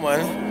words in it.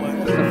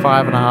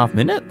 5.5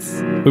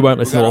 minutes. We won't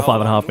listen to all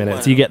 5.5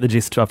 minutes. You get the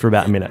gist after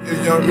about a minute.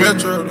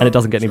 And it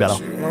doesn't get any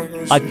better.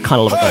 I kind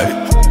of love it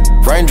though.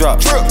 Raindrop,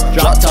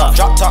 drop top,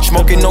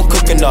 smoking, no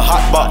cooking, the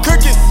hot pot.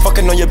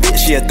 Fucking on your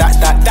bitch, yeah,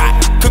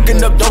 that.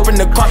 Cooking up dope in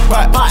the crock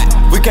pot.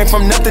 We came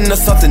from nothing to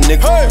something,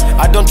 nigga.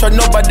 I don't try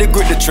nobody,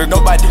 grip the trick,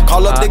 nobody.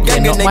 Call up the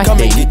gang and they come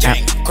and get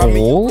you.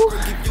 All?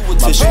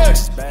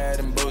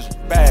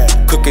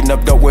 Cooking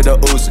up dope with a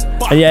Uzi.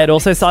 And yeah, it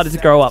also started to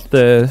grow up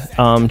the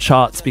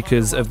charts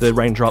because of the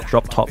raindrop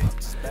drop top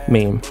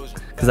meme.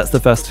 Because that's the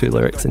first 2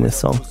 lyrics in this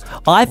song.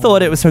 I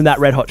thought it was from that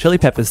Red Hot Chili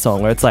Peppers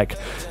song where it's like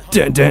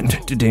Don't bring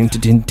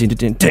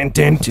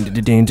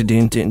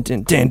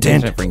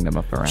them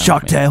up around.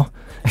 Shocktail.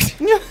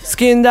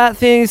 Skin that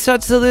thing,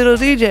 such a little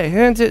DJ.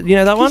 You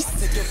know that one?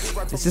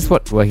 This is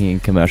what working in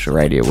commercial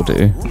radio will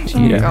do to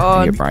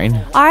your brain.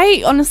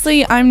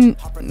 I'm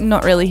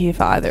not really here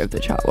for either of the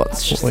chart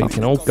watch. Just Well, you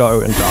can all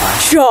go and die.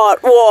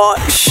 Shot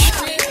watch.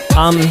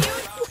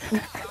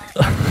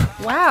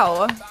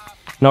 Wow.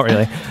 Not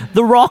really.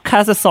 The Rock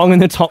has a song in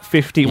the top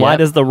 50. Why Yep.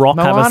 does The Rock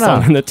have a Moana.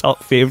 song in the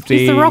top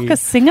 50? Is The Rock a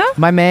singer?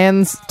 My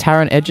man's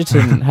Taron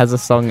Egerton has a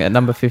song at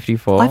number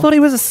 54. I thought he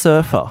was a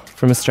surfer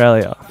from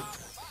Australia.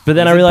 But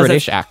then He's I a realised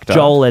British that's actor.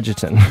 Joel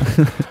Edgerton.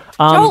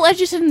 Joel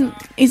Edgerton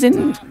is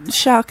in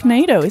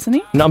Sharknado, isn't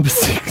he? Number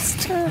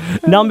 60.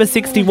 Number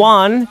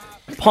 61,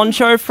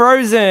 Poncho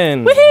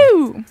Frozen.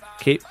 Woohoo!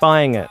 Keep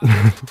buying it.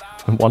 I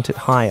want it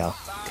higher.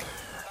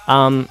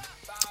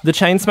 The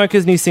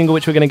Chainsmokers' new single,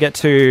 which we're going to get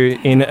to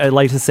in a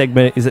later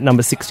segment, is at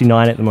number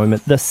 69 at the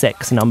moment, The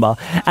Sex Number.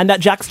 And that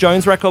Jax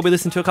Jones record we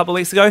listened to a couple of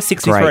weeks ago,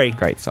 63.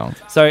 Great song.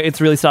 So it's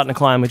really starting to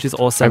climb, which is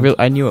awesome.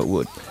 I knew it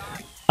would.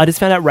 I just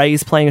found out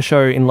Ray's playing a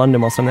show in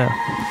London whilst I'm there.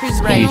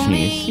 Who's Ray?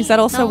 Is that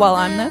also while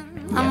I'm there?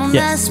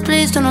 Yes.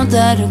 Please don't hold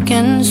that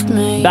against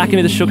me. Back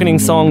into the Shookening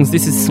songs.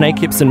 This is Snake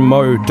Hips and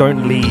Mo,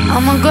 Don't Leave.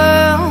 I'm a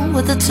girl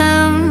with a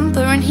temper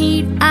and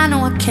heat. I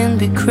know I can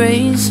be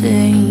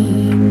crazy,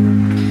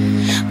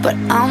 but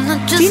I'm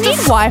not just. Do you need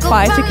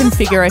Wi-Fi to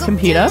configure a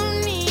computer?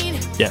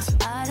 Yes.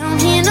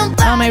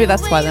 Oh, maybe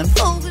that's why then.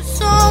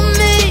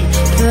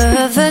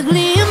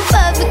 Perfectly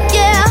imperfect,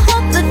 yeah. I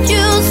hope that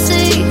you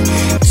see.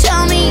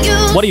 Tell me you.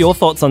 What are your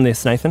thoughts on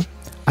this, Nathan?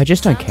 I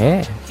just don't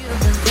care.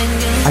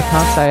 I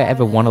can't say I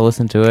ever want to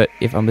listen to it.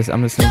 If I'm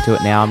listening to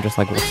it now, I'm just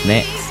like, what's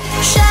next?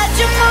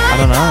 I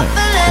don't know.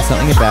 There's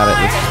something about it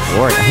that's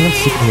boring. I think I'm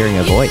sick of hearing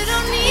her voice.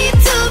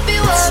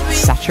 It's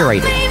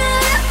saturated.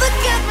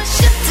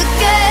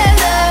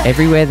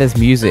 Everywhere there's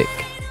music,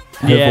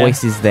 her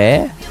voice is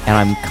there, and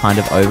I'm kind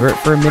of over it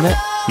for a minute.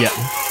 Yeah.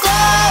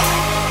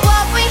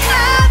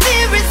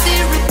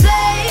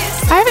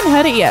 I haven't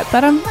heard it yet,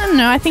 but I don't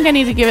know. I think I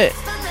need to give it.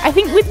 I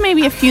think with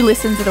maybe a few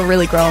listens, it'll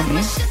really grow on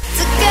me.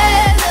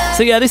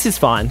 So yeah, this is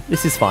fine.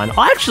 This is fine.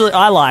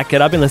 I like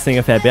it. I've been listening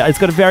a fair bit. It's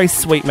got a very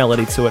sweet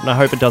melody to it, and I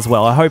hope it does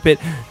well. I hope it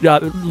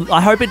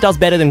does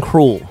better than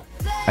Cruel.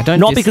 I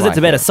don't. Not because it's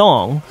a dislike better it.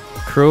 song.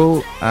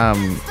 Cruel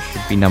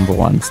should be number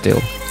 1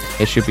 still.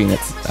 It should be in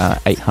its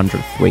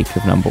 800th week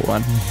of number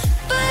one.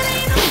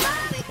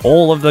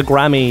 All of the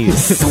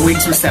Grammys. The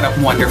wigs were set up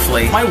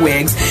wonderfully. My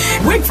wigs.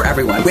 Wig for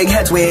everyone. Wig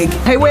heads wig.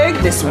 Hey wig,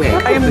 this wig.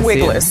 I am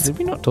wigless. Did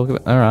we not talk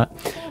about... All right.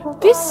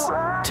 This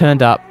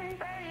turned up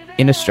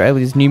in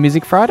Australia's New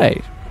Music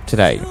Friday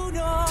today.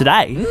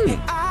 Today?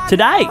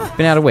 Today?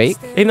 Been out a week.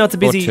 Even though it's a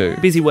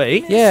busy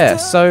week. Yeah,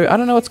 so I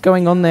don't know what's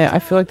going on there. I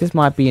feel like this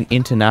might be an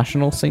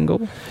international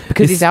single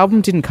because his album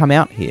didn't come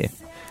out here.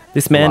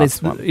 This man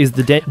is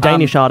the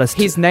Danish artist.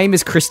 His name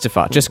is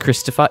Christopher, just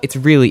Christopher. It's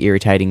really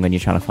irritating when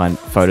you're trying to find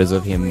photos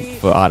of him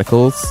for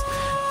articles,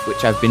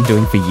 which I've been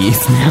doing for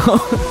years now.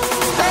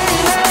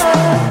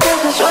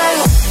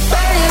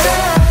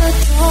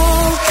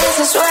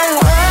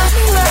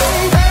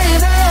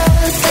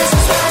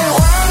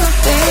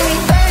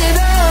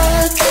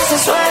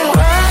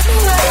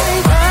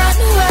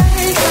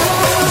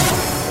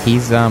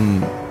 He's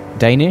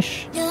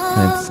Danish,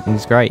 and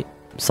he's great.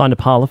 Signed a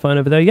Parlophone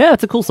over there. Yeah,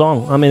 it's a cool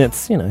song. I mean,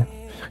 it's, kind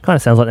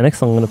of sounds like the next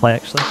song I'm going to play,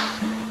 actually.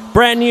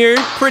 Brand new,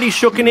 pretty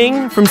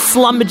shookening from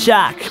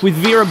Slumberjack with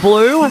Vera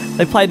Blue.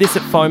 They played this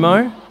at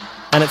FOMO,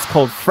 and it's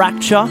called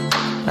Fracture,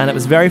 and it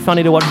was very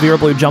funny to watch Vera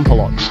Blue jump a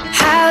lot.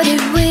 How did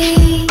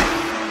we?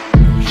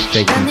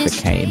 Shaking for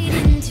Kane.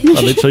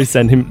 I literally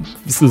send him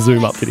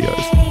Zoom up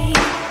videos.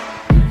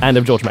 And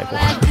of George Maple.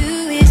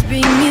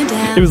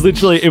 It was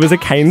a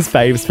Kane's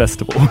Faves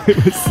festival. It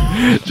was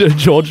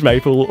George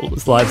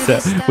Maple's live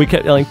set. We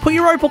kept yelling, put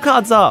your Opal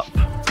cards up.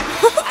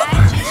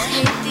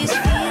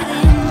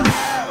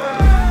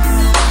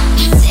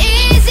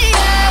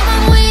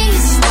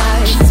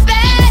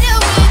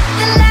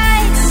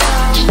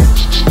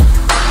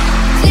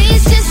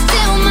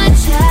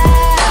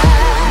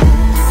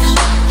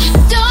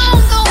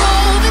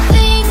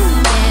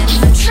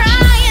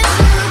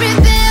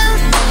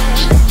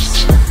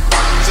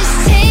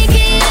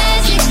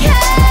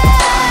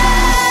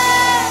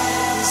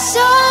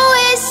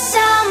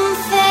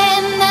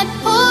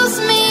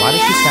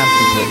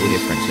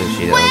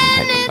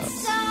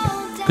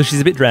 Because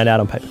she's a bit drowned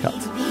out on paper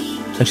cuts.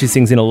 And she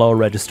sings in a lower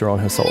register on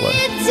her solo.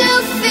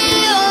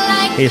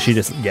 Here she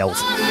just yells.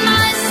 I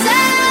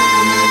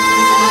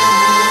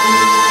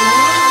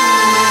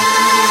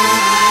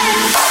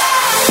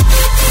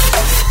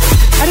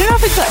don't know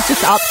if it's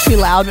just up too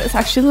loud, but it's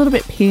actually a little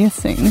bit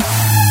piercing.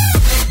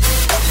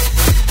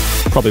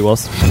 Probably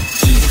was.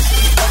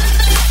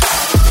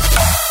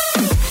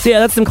 So yeah,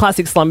 that's some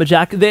classic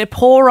Slumberjack. Their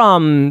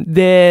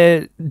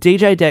their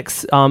DJ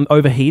decks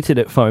overheated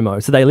at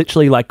FOMO, so they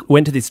literally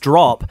went to this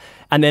drop,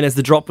 and then as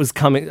the drop was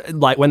coming,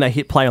 when they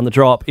hit play on the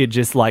drop, it was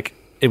just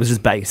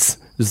bass. It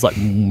was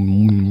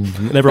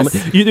and everyone,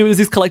 there was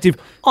this collective,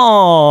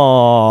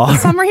 aww. For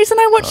some reason,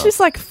 I watched this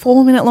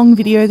 4-minute long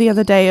video the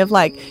other day of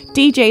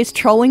DJs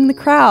trolling the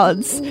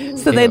crowds.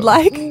 So they'd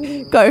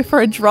go for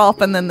a drop,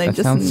 and then they that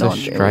just sounds so nod.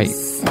 straight.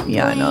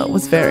 Yeah, I know, it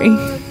was very...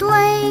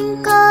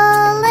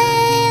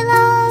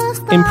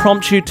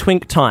 Impromptu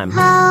twink time.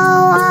 How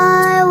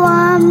I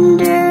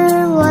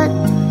wonder what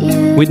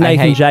you... With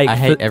Nathan Jake. I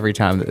hate every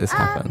time that this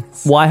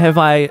happens. Why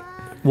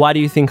do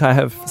you think I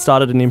have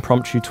started an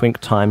impromptu twink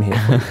time here?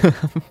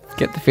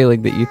 Get the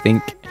feeling that you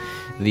think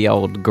the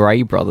old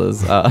Grey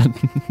brothers are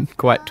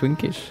quite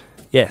twinkish.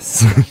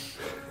 Yes.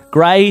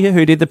 Grey,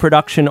 who did the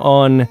production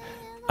on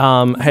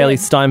Hayley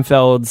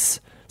Steinfeld's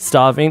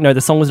Starving. No,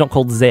 the song was not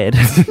called Zed.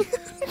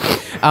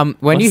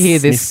 When you hear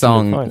this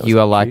song, you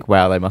are like,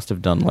 wow, they must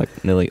have done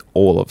nearly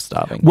all of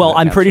Starving. Well,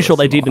 I'm pretty sure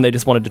they did, and they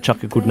just wanted to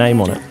chuck a good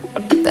name on it.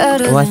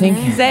 Well, I think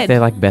Zed.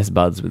 they're best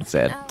buds with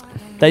Zed.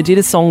 They did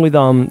a song with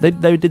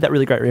they did that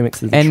really great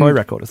remix of the Troy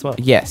record as well.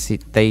 Yes,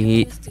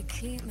 they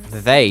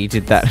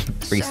did that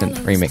recent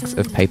remix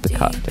of Paper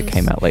Cut that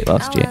came out late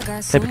last year.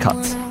 Paper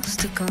Cuts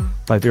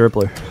by Vera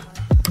Blue.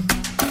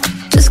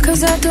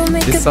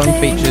 This song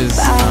features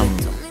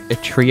a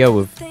trio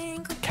of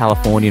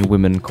Californian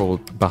women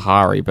called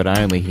Bahari, but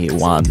I only hear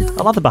one.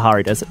 I love the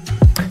Bahari Desert.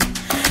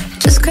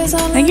 I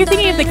think you're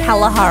thinking of the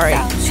Kalahari.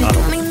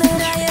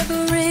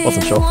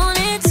 Wasn't sure.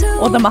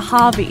 Or the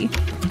Mojave.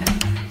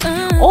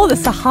 Or the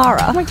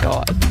Sahara. Oh my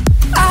god.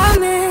 I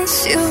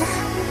miss you.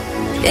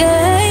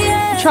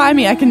 Yeah. Try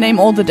me, I can name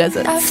all the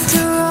deserts. After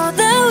all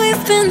that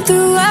we've been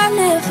through, I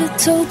never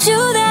told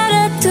you that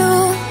I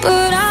do,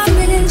 but I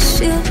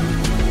miss you.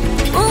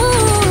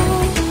 Ooh.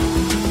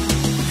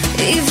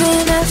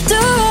 Even after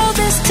all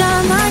this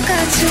time, I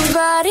got your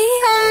body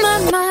on my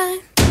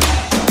mind.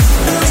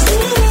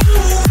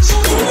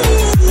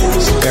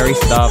 Very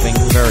Starving,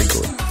 very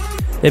good.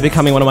 They're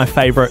becoming one of my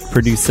favourite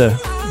producer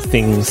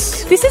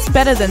things. This is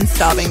better than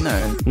Starving,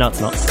 though. No, it's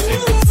not.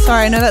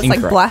 Sorry, I know that's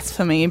Incorrect.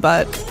 blasphemy,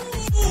 but...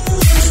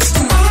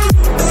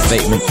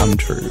 Statement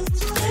untrue.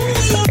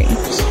 Sorry.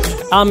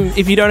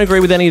 If you don't agree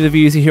with any of the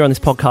views you hear on this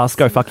podcast,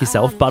 go fuck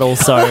yourself. But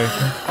also,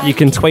 you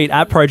can tweet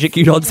at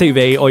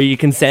projectu.tv, or you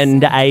can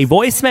send a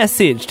voice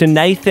message to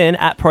Nathan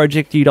at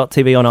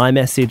projectu.tv on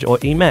iMessage or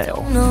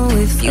email,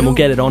 and we'll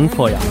get it on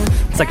for you.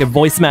 It's like a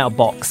voicemail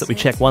box that we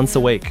check once a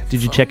week.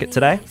 Did you check it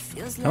today?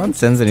 No one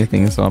sends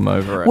anything, so I'm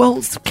over it.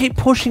 Well, keep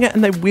pushing it,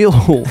 and they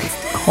will.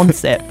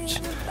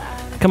 Concept.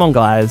 Come on,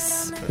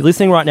 guys. You're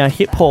listening right now.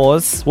 Hit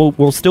pause.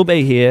 We'll still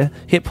be here.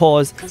 Hit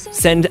pause.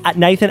 Send at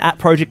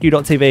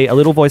nathan@projectu.tv a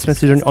little voice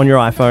message on your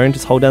iPhone.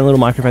 Just hold down the little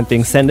microphone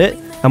thing. Send it,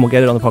 and we'll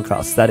get it on the podcast.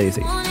 It's that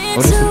easy.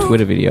 Or just a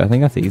Twitter video. I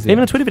think that's easy.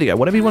 Even a Twitter video.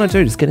 Whatever you want to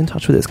do, just get in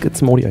touch with us. Get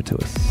some audio to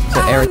us.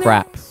 So Eric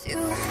Rapp,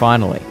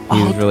 finally,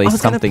 he's released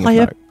something. I was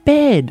going to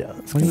play a bed.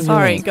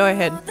 Sorry, go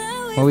ahead.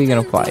 What are we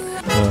going to play?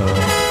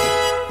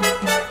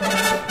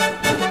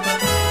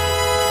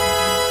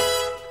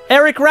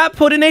 Eric Rapp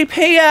put an EP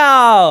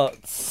out.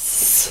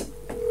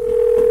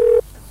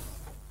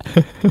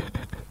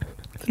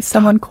 Is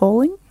someone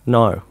calling?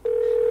 No.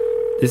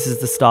 This is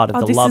the start of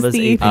the this is Lovers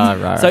the EP.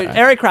 EP. So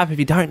Eric Rapp, if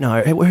you don't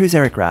know, who's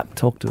Eric Rapp?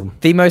 Talk to him.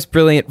 The most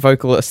brilliant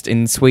vocalist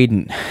in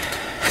Sweden.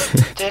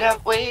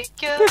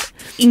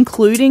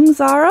 Including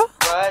Zara?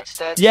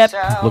 Yep.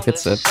 Look,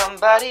 it's a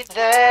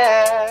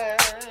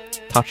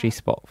touchy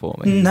spot for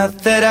me. Not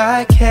that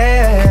I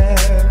care,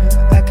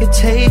 I could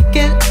take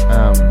it.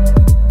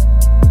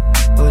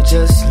 Or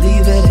just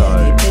leave it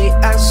any day,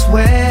 I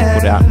swear.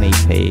 Put out an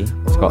EP.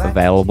 It's got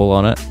Available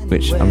on it,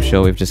 which I'm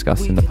sure we've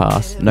discussed in the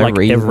past. No like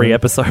reason. Every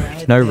episode.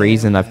 No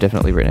reason I've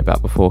definitely written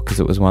about before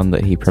because it was one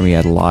that he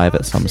premiered live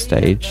at some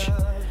stage.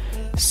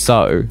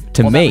 So,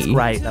 to me... That was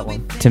great, that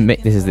one. To me,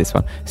 this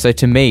one. So,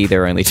 to me,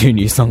 there are only 2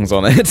 new songs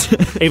on it.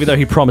 Even though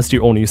he promised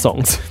you all new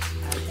songs.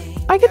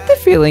 I get the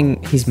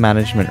feeling his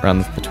management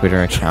runs the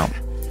Twitter account.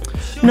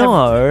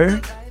 No,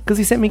 because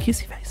he sent me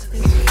kissy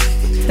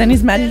faces. Then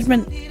his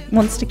management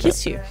wants to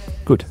kiss you.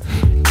 Good.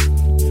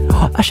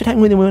 I should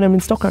hang with him when I'm in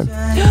Stockholm.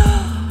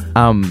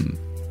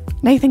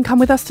 Nathan, come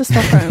with us to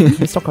Stockholm.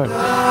 Stockholm.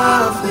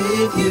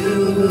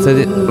 So,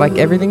 like,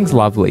 everything's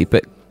lovely,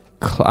 but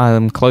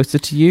closer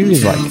to you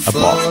is like a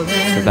box.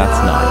 So that's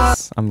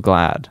nice. I'm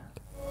glad.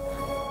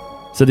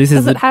 So this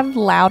Does it have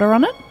louder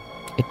on it?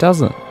 It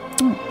doesn't.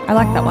 I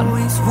like that one.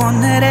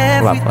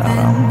 Love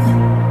louder.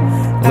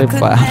 Live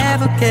loud.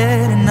 Never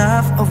get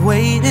enough of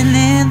waiting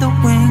in the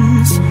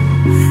wings.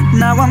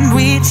 Now I'm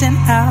reaching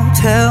out.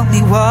 Tell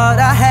me what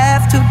I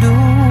have to do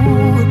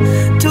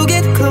to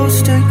get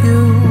close to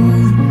you.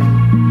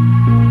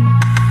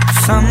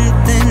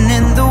 Something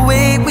in the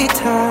way we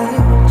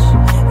touch.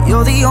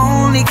 You're the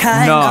only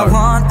kind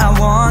I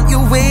want you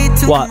way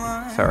too much.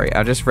 What? Sorry,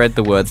 I just read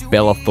the words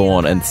Bella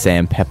Thorne and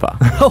Sam Pepper.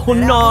 Oh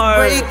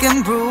no!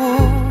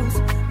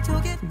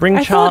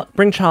 Bring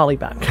Charlie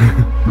back.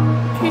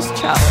 Who's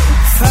Charlie?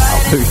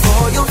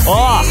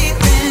 Oh!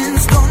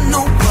 Don't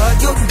know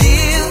what your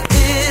deal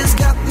is.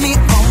 Got me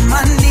on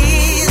my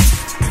knees,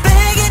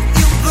 begging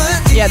you,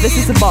 but Yeah, this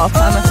is a bop.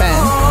 I'm a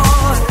fan.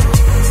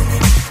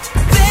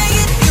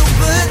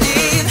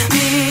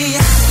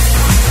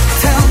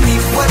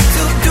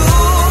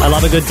 I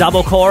love a good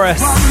double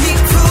chorus.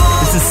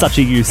 This is such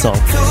a you song.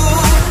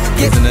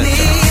 Isn't it?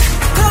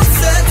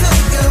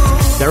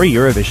 Very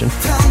Eurovision.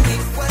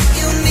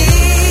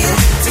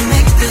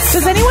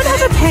 Does anyone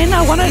have a pen?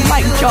 I want to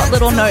like jot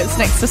little notes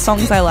next to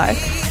songs I like.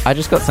 I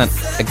just got sent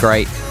a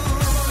great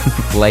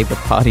Labour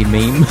Party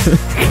meme, which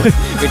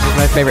is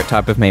my favourite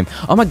type of meme.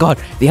 Oh my god,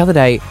 the other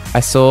day I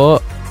saw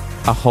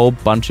a whole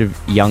bunch of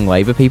young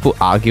Labour people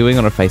arguing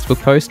on a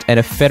Facebook post, and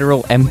a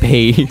federal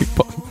MP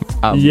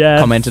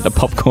commented a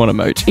popcorn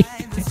emoji.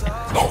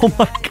 Oh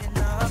my god.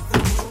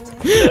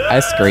 I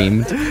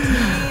screamed.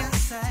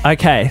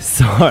 Okay,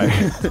 so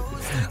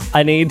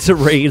I need to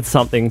read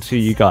something to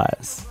you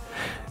guys.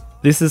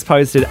 This is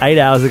posted 8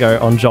 hours ago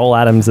on Joel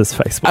Adams'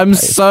 Facebook I'm page.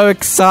 so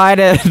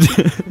excited.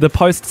 The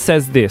post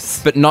says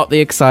this. But not the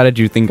excited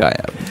you think I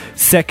am.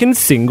 Second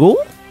single? ?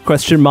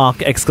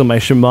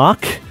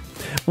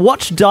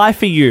 Watch Die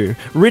For You,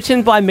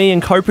 written by me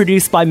and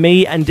co-produced by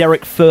me and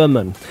Derek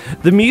Furman.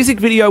 The music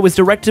video was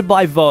directed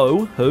by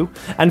Vo,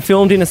 and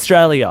filmed in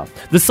Australia.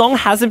 The song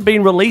hasn't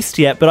been released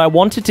yet, but I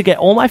wanted to get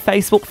all my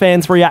Facebook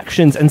fans'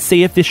 reactions and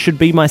see if this should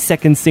be my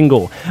second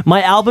single.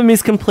 My album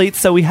is complete,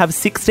 so we have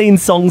 16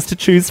 songs to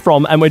choose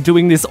from, and we're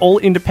doing this all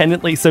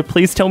independently, so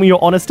please tell me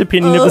your honest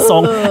opinion of the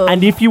song,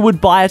 and if you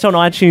would buy it on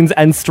iTunes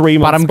and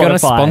stream on Spotify. But I'm going to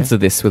sponsor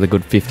this with a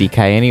good 50k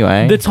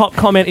anyway. The top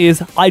comment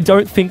is, I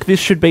don't think this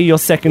should be your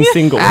second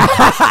single.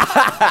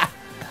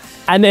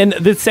 And then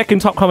the second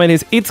top comment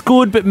is, it's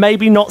good, but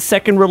maybe not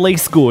second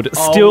release good.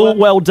 Still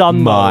well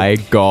done, though. My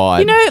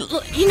God.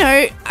 You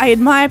know, I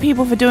admire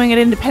people for doing it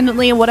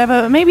independently or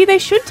whatever, but maybe they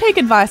should take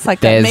advice like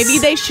that. Maybe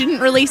they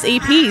shouldn't release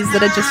EPs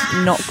that are just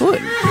not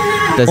good.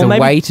 There's a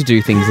way to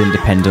do things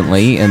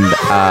independently, and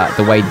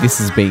the way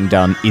this is being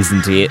done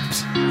isn't it.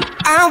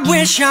 I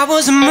wish I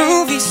was a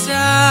movie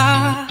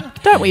star.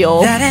 Don't we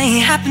all? That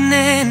ain't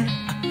happening.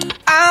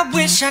 I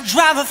wish I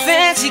drive a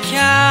fancy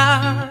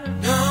car.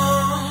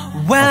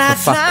 Well, Oh, I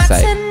for fly fuck's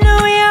sake. to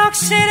New York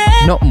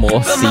City. Not more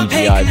but my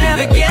pay CGI can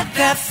never videos. get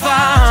that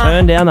far.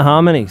 Turn down the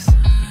harmonies.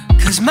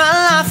 Cause my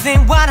life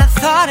ain't what I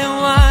thought it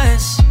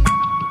was.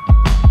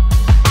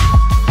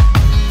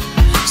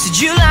 Said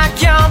you like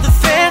all the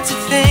fancy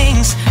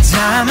things,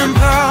 diamond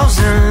pearls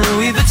and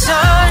Louis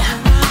Vuitton,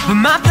 but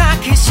my pocket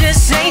It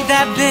just ain't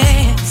that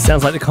big.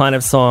 Sounds like the kind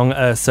of song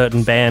a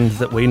certain band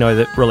that we know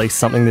that released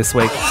something this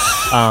week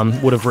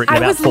would have written I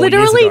about was 4 years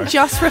literally ago.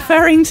 just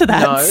referring to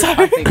that. No, so.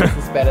 I think this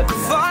is better than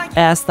that.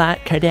 Ask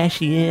that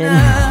Kardashian.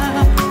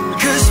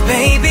 Cause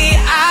baby,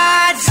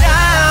 I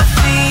die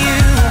for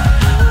you.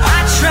 I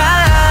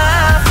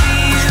try for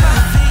you.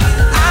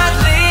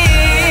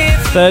 I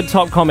live. Third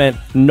top comment,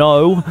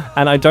 no,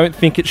 and I don't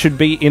think it should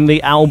be in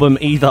the album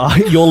either.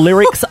 Your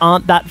lyrics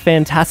aren't that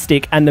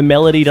fantastic and the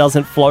melody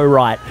doesn't flow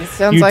right.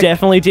 sounds You like-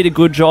 definitely did a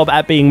good job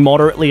at being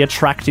moderately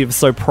attractive,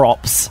 so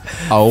props.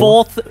 Oh,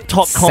 Fourth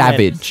top comment.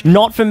 savage.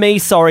 Not for me,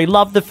 sorry.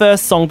 Love the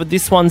first song, but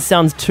this one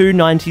sounds too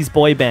 90s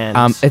boy band.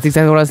 It's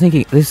exactly what I was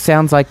thinking. This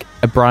sounds like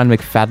a Brian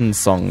McFadden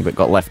song that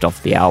got left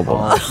off the album.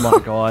 Oh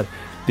my god.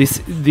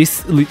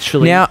 This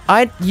literally... Now,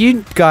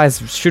 you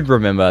guys should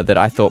remember that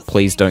I thought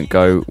Please Don't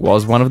Go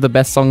was one of the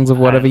best songs of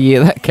whatever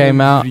year that came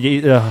out.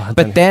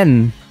 But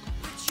then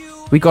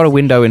we got a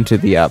window into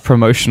the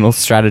promotional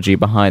strategy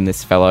behind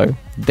this fellow.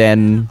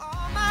 Then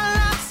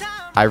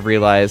I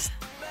realized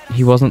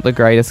he wasn't the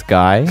greatest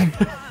guy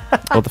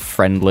or the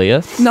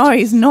friendliest. No,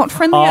 he's not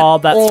friendly at all. Oh,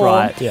 that's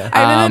right, yeah.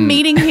 I remember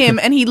meeting him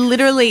and he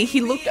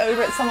looked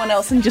over at someone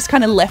else and just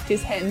kind of left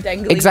his hand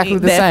dangling Exactly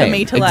the there same. for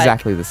me to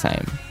Exactly the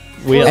same.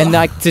 We- And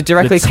like to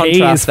directly The tea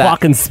contrast is that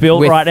fucking spilled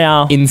with right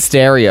now. In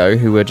Stereo,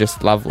 who were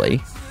just lovely.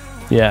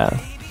 Yeah.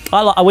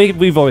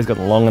 We've always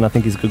gotten along, and I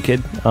think he's a good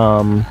kid.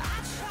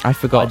 I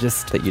forgot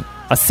that you.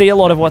 I see a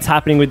lot of what's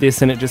happening with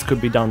this, and it just could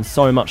be done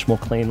so much more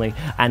cleanly.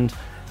 And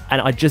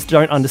I just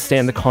don't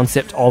understand the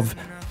concept of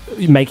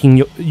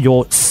making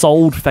your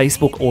sold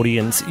Facebook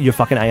audience your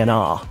fucking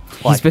A&R.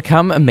 He's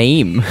become a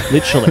meme.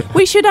 Literally.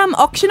 We should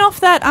auction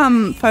off that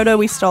photo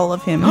we stole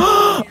of him.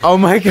 Oh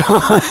my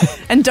god.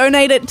 And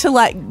donate it to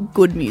like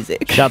good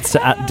music. Shouts to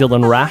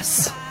 @Dylan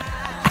Rass.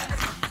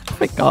 Oh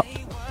my god.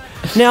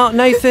 Now,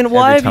 Nathan,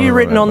 why Every have time you I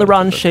written on the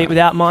remember run sheet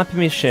without my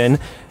permission?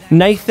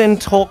 Nathan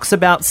talks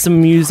about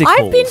some musicals.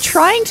 I've been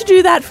trying to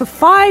do that for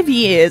 5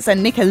 years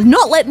and Nick has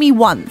not let me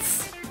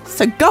once.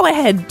 So go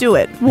ahead, do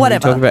it. Can you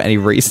Whatever. talk about any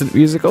recent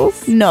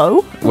musicals?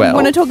 No. Well- I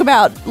want to talk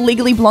about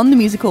Legally Blonde the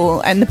musical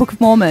and The Book of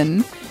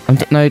Mormon.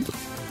 No,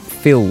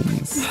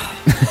 films.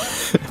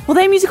 Well,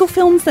 they're musical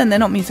films then, they're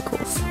not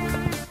musicals.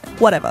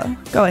 Whatever.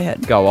 Go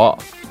ahead. Go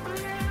off.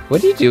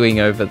 What are you doing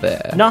over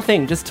there?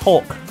 Nothing, just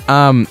talk.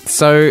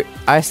 So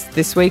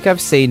this week I've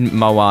seen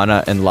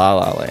Moana and La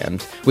La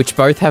Land, which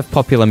both have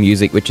popular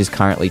music, which is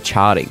currently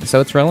charting.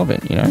 So it's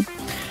relevant, you know.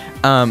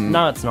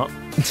 No, it's not.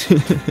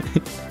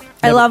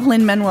 I love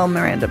Lin-Manuel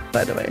Miranda,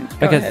 by the way.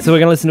 Go Okay, ahead. so we're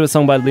going to listen to a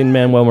song by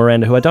Lin-Manuel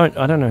Miranda, who I don't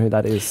know who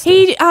that is.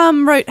 He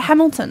wrote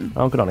Hamilton.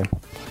 Oh, good on him.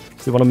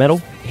 Does he want a medal?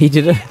 He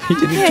did a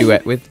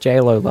duet with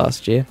J-Lo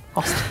last year.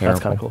 Oh, that's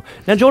kind of cool.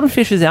 Now, Jordan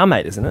Fisher's our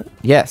mate, isn't it?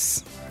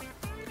 Yes.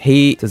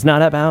 It's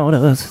not about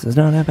us. It's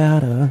not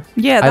about us.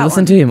 Yeah, I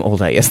listened to him all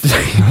day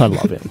yesterday. I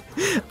love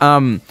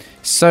him.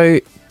 So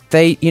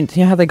they, you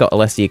know how they got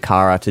Alessia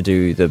Cara to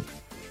do the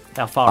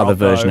How far other I'll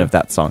go. version of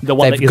that song? The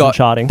one that isn't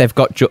charting. They've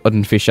got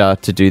Jordan Fisher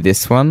to do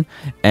this one,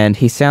 and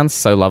he sounds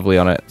so lovely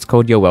on it. It's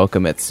called You're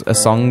Welcome. It's a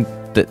song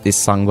that is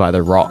sung by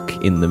The Rock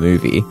in the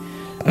movie.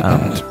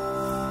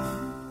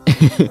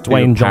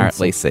 Dwayne who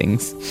apparently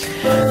sings.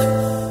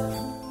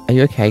 Are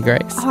you okay,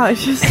 Grace? Oh, I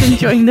was just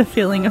enjoying the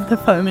feeling of the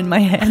foam in my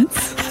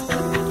hands.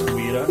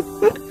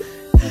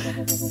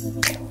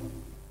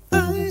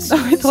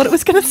 Oh, I thought it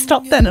was going to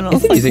stop then, and I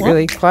was like, Is it what?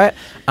 really quiet?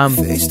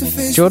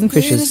 Jordan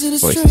Fisher's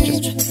voice is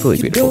just fully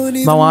beautiful.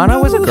 Moana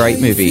was a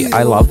great movie.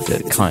 I loved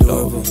it, kind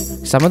of.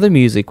 Some of the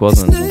music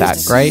wasn't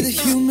that great.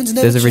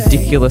 There's a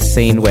ridiculous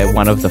scene where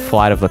one of the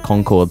Flight of the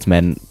Conchords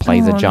men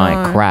plays a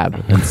giant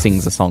crab and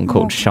sings a song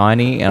called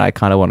Shiny, and I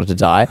kind of wanted to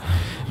die.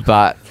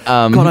 But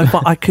God,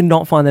 I could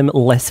not find them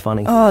less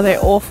funny. Oh, they're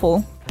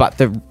awful. But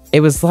it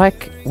was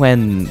like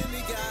when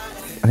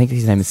I think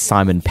his name is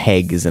Simon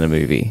Pegg is in a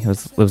movie.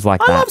 It was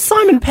like I that. love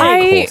Simon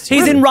Pegg.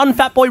 He's in Run,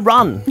 Fat Boy,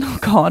 Run. Oh,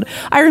 God.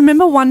 I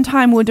remember one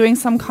time we were doing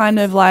some kind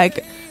of,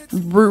 like,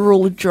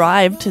 rural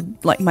drive to,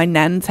 like, my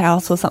nan's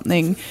house or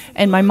something,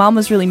 and my mum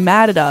was really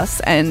mad at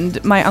us,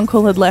 and my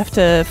uncle had left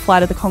a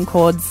Flight of the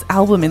Conchords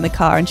album in the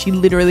car, and she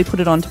literally put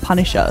it on to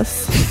punish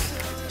us.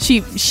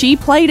 She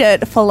played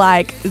it for,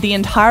 like, the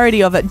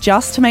entirety of it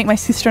just to make my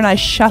sister and I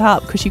shut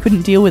up because she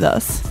couldn't deal with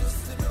us.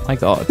 My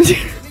God.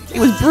 It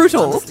was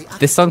brutal.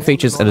 This song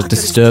features a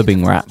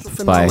disturbing rap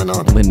by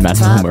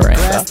Lin-Manuel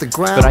Miranda,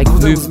 but I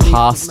moved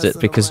past it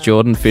because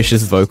Jordan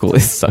Fisher's vocal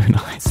is so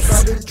nice.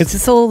 It's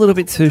just all a little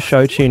bit too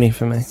show tuney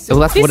for me. Well,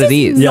 that's This what it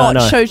is. Yeah, I not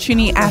know. show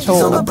tuney at On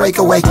all. a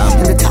breakaway,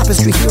 and the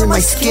tapestry here in my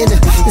skin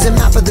is a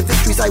map of the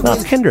victories I No, win.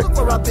 it's Kendrick.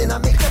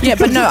 Yeah,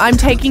 but no, I'm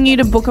taking you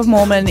to Book of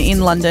Mormon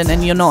in London,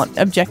 and you're not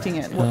objecting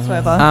it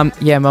whatsoever.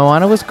 Yeah,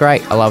 Moana was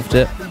great. I loved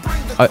it.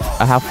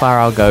 How Far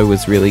I'll Go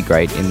was really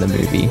great in the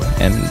movie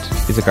and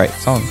is a great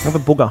song. Have a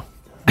booger.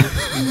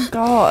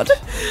 God.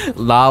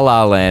 La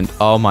La Land.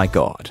 Oh my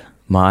God.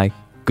 My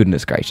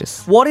goodness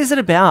gracious. What is it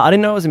about? I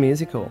didn't know it was a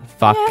musical.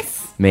 Fuck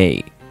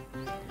me.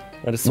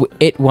 I just,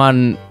 It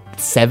won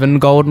 7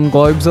 Golden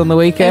Globes on the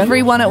weekend.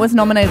 Every one it was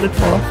nominated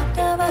for.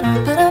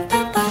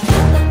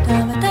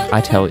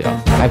 I tell you,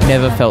 I've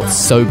never felt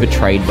so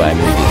betrayed by a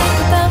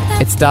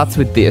movie. It starts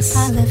with this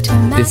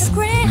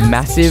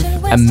massive,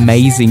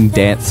 amazing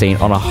dance scene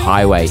on a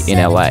highway in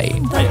LA.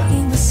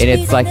 And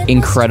it's like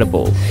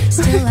incredible.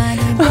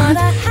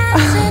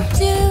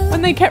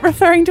 When they kept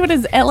referring to it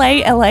as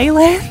LA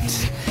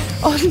Land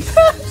on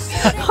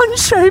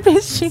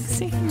Showbiz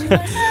Shixie.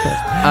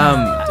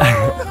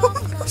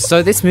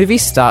 So this movie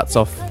starts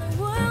off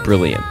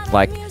brilliant.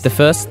 Like the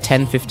first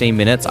 10-15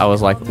 minutes I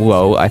was like,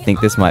 whoa, I think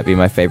this might be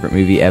my favourite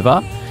movie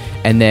ever.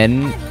 And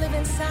then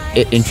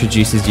it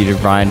introduces you to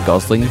Ryan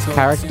Gosling's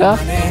character,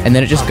 and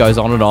then it just goes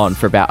on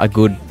for about a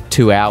good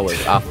 2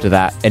 hours after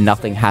that, and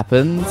nothing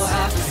happens.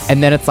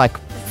 And then it's like,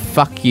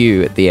 fuck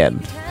you at the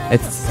end.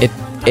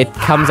 It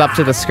comes up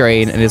to the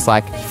screen and is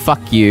like,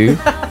 fuck you,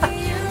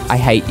 I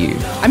hate you.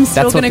 I'm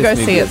still going to go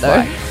see it though.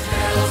 Like.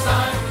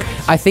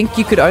 I think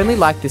you could only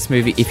like this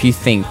movie if you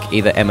think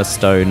either Emma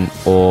Stone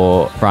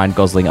or Ryan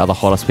Gosling are the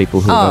hottest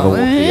people who've ever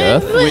walked the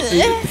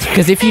earth.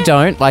 Because if you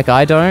don't, like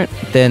I don't,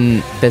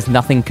 then there's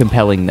nothing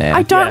compelling there.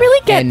 I don't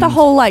really get the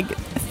whole like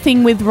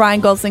thing with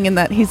Ryan Gosling in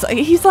that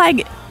he's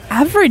like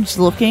average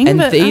looking. And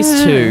but,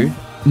 these two,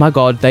 my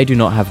God, they do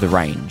not have the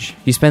range.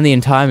 You spend the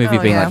entire movie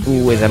being yeah. like,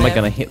 ooh, is Emma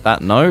going to hit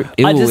that note?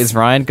 Ooh, is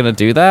Ryan going to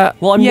do that?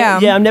 Well,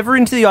 I'm never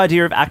into the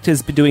idea of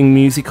actors doing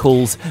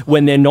musicals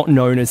when they're not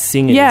known as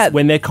singers. Yeah.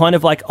 When they're kind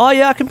of like, oh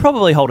yeah, I can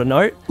probably hold a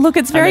note. Look,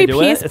 it's very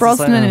Pierce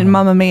Brosnan in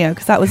Mamma Mia,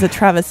 because that was a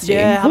travesty.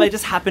 Yeah, how they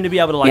just happen to be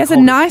able to like. He has a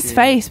nice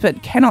face,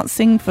 but cannot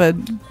sing for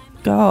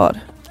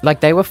God.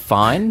 Like, they were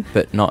fine,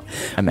 but not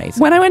amazing.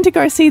 When I went to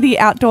go see the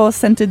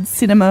outdoor-centered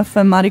cinema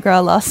for Mardi Gras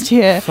last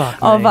year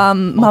of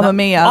Mamma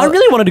Mia... I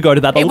really wanted to go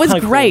to that. It was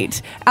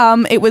great.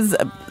 Cool. It was,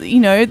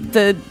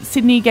 the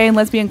Sydney Gay and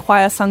Lesbian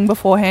Choir sung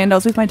beforehand. I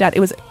was with my dad.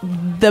 It was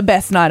the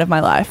best night of my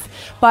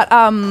life. But,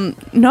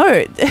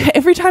 no,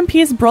 every time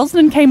Pierce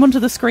Brosnan came onto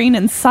the screen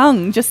and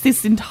sung, just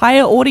this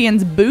entire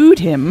audience booed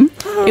him.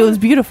 It was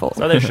beautiful.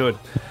 So they should.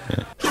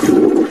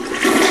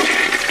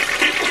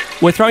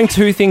 We're throwing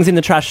two things in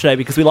the trash today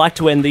because we like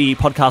to end the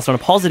podcast on a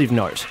positive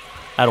note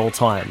at all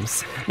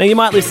times. Now, you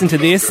might listen to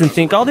this and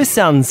think, oh, this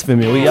sounds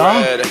familiar.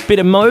 Bit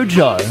of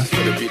mojo.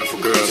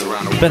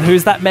 But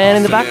who's that man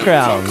in the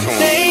background?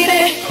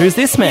 Who's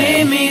this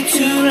man?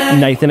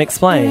 Nathan,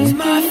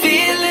 explain. I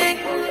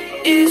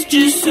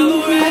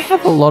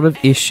have a lot of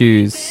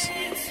issues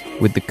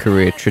with the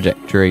career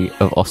trajectory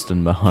of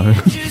Austin Mahone.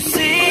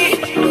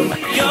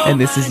 And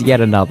this is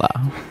yet another.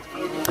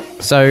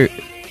 So...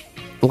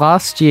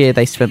 last year,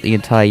 they spent the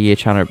entire year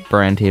trying to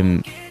brand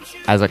him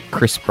as a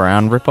Chris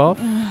Brown ripoff,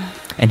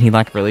 and he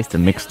released a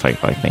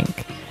mixtape, I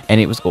think, and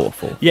it was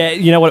awful. Yeah,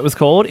 you know what it was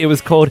called? It was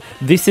called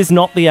 "This Is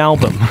Not the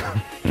Album."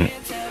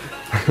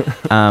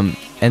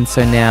 And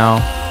so now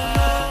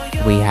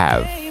we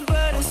have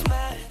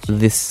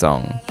this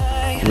song,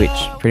 which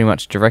pretty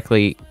much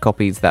directly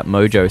copies that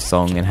Mojo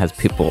song and has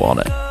Pitbull on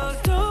it.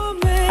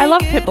 I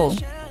love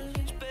Pitbull.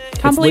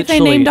 Can't believe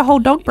they named a whole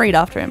dog breed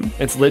after him.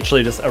 It's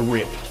literally just a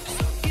rip.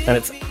 And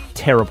it's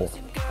terrible.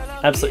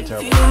 Absolutely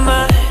terrible.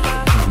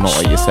 Not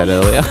what you said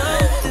earlier.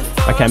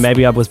 Okay,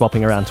 maybe I was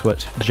bopping around to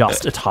it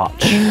just a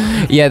touch.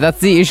 Yeah,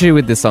 that's the issue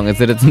with this song, is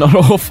that it's not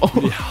awful.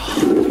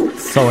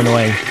 So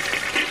annoying.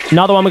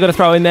 Another one we've got to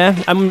throw in there.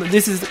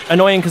 This is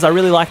annoying because I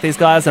really like these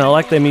guys and I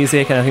like their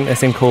music and I think they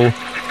seem cool.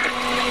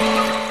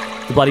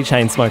 The Bloody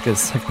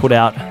Chainsmokers have put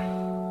out...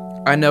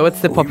 I know it's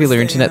the popular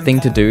internet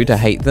thing to do, to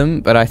hate them,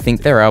 but I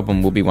think their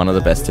album will be one of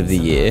the best of the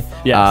year.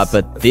 Yes.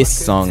 But this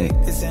song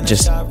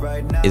just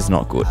is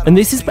not good. And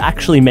this is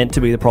actually meant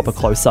to be the proper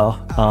Closer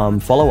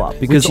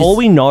follow-up, because all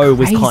we know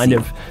was kind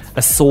of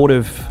a sort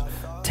of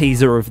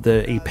teaser of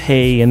the EP,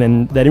 and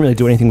then they didn't really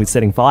do anything with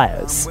Setting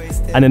Fires.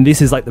 And then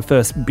this is like the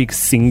first big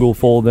single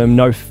for them,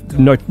 no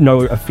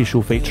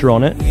official feature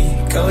on it.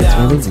 It's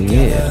really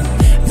weird.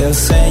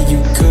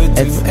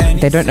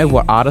 They don't know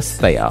what artists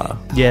they are.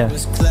 Yeah.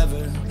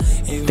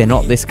 They're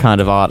not this kind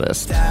of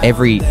artist.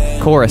 Every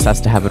chorus has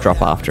to have a drop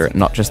after it,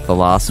 not just the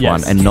last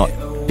one, and not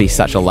be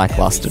such a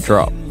lackluster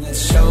drop.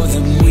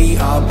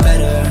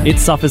 It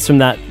suffers from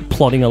that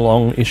plodding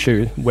along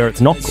issue where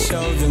it's not good.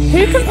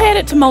 Who compared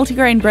it to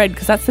multigrain bread?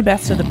 Because that's the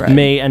best of the bread.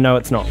 Me, and no,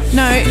 it's not.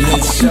 No,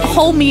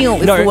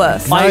 wholemeal is the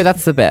worst. No,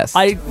 that's the best.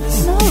 I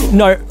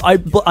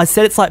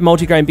said it's like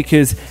multigrain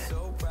because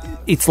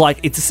it's like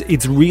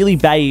it's really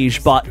beige,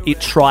 but it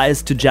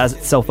tries to jazz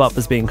itself up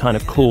as being kind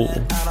of cool.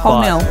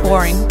 Wholemeal,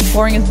 boring.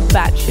 Boring as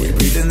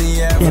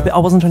batshit. Yeah, but I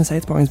wasn't trying to say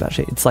it's boring as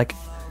batshit. It's like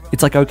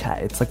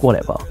okay. It's like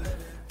whatever.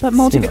 But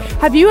multigrain.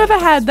 Have you ever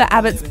had the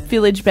Abbott's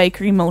Village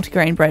Bakery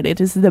multigrain bread?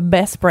 It is the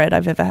best bread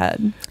I've ever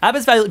had.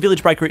 Abbott's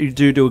Village Bakery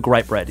do a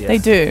great bread. Yes. They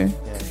do.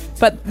 Yeah.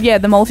 But yeah,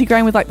 the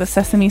multigrain with like the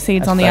sesame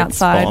seeds on the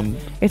outside. Spawn.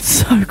 It's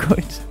so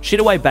good.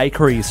 Shitaway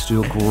Bakery used to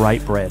do a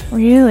great bread.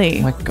 Really?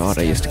 Oh my God,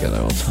 I used to go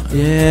there all the time.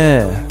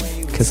 Yeah.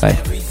 Because I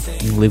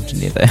lived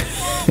near there.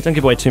 Don't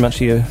give away too much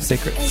of your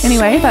secrets.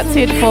 Anyway, that's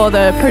it for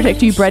the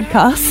Project U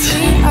Breadcast.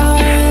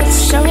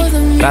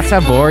 That's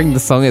how boring the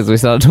song is. We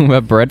started talking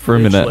about bread for a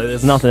minute.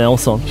 There's nothing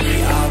else on.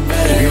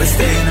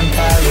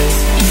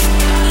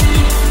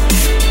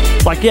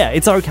 Like, yeah,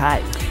 it's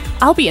okay.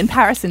 I'll be in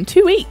Paris in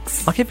 2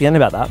 weeks. I keep forgetting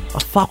about that. Oh,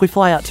 fuck, we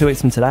fly out 2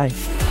 weeks from today.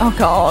 Oh,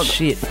 God.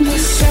 Shit.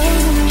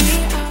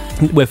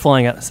 We're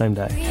flying out the same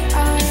day.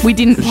 We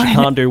didn't We plan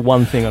can't do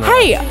one thing on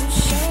Hey!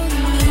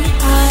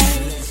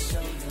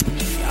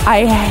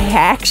 I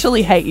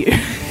actually hate you.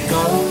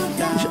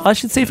 I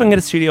should see if I can get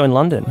a studio in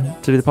London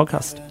to do the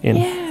podcast in.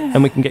 Yeah.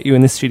 And we can get you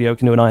in this studio. We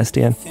can do an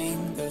ISDN.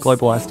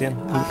 Global ISDN.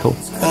 That'd be cool.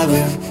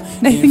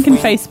 Nathan can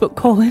Facebook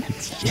call in.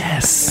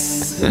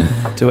 Yes.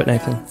 Do it,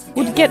 Nathan.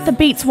 We'll get the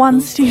Beats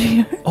One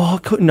studio. Oh,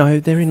 no,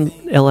 they're in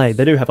LA.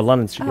 They do have a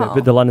London studio, Oh.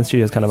 but the London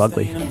studio is kind of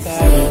ugly.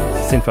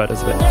 Seen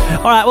photos of it.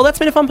 All right, well, that's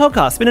been a fun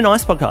podcast. It's been a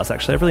nice podcast,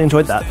 actually. I've really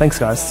enjoyed that. Thanks,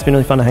 guys. It's been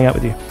really fun to hang out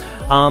with you.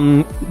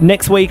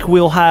 Next week,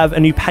 we'll have a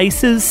new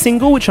Pacers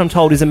single, which I'm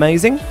told is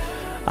amazing.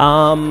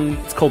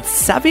 It's called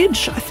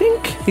Savage, I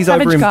think. He's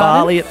Savage over in Garden.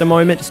 Bali at the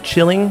moment, just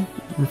chilling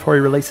before he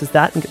releases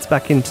that and gets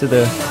back into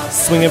the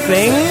swing of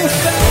things.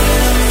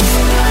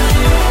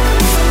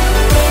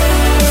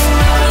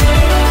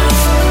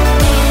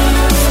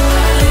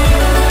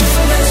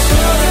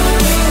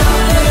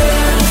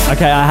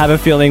 Okay, I have a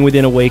feeling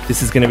within a week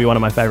this is going to be one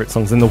of my favourite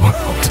songs in the world.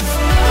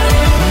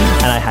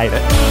 And I hate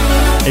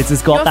it. It's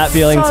just got You're that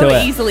feeling so to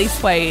it. easily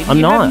swayed. I'm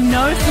you not. have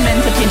no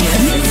cement opinion.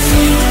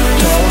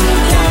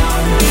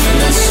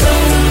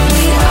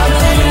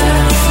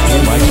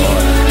 Oh my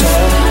god.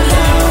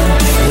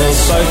 We'll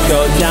both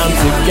go down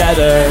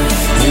together.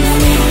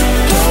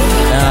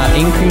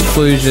 In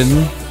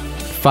conclusion,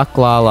 fuck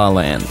La La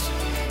Land.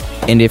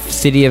 And if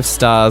City of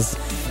Stars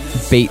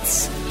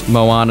beats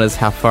Moana's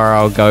How Far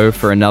I'll Go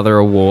for another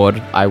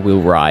award, I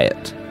will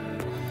riot.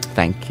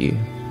 Thank you.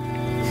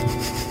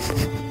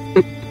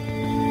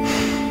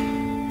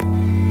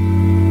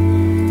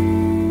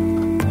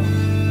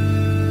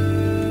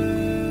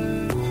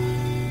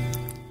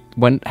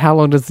 How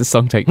long does this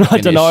song take to I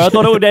don't know. I finish?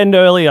 thought it would end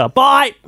earlier. Bye!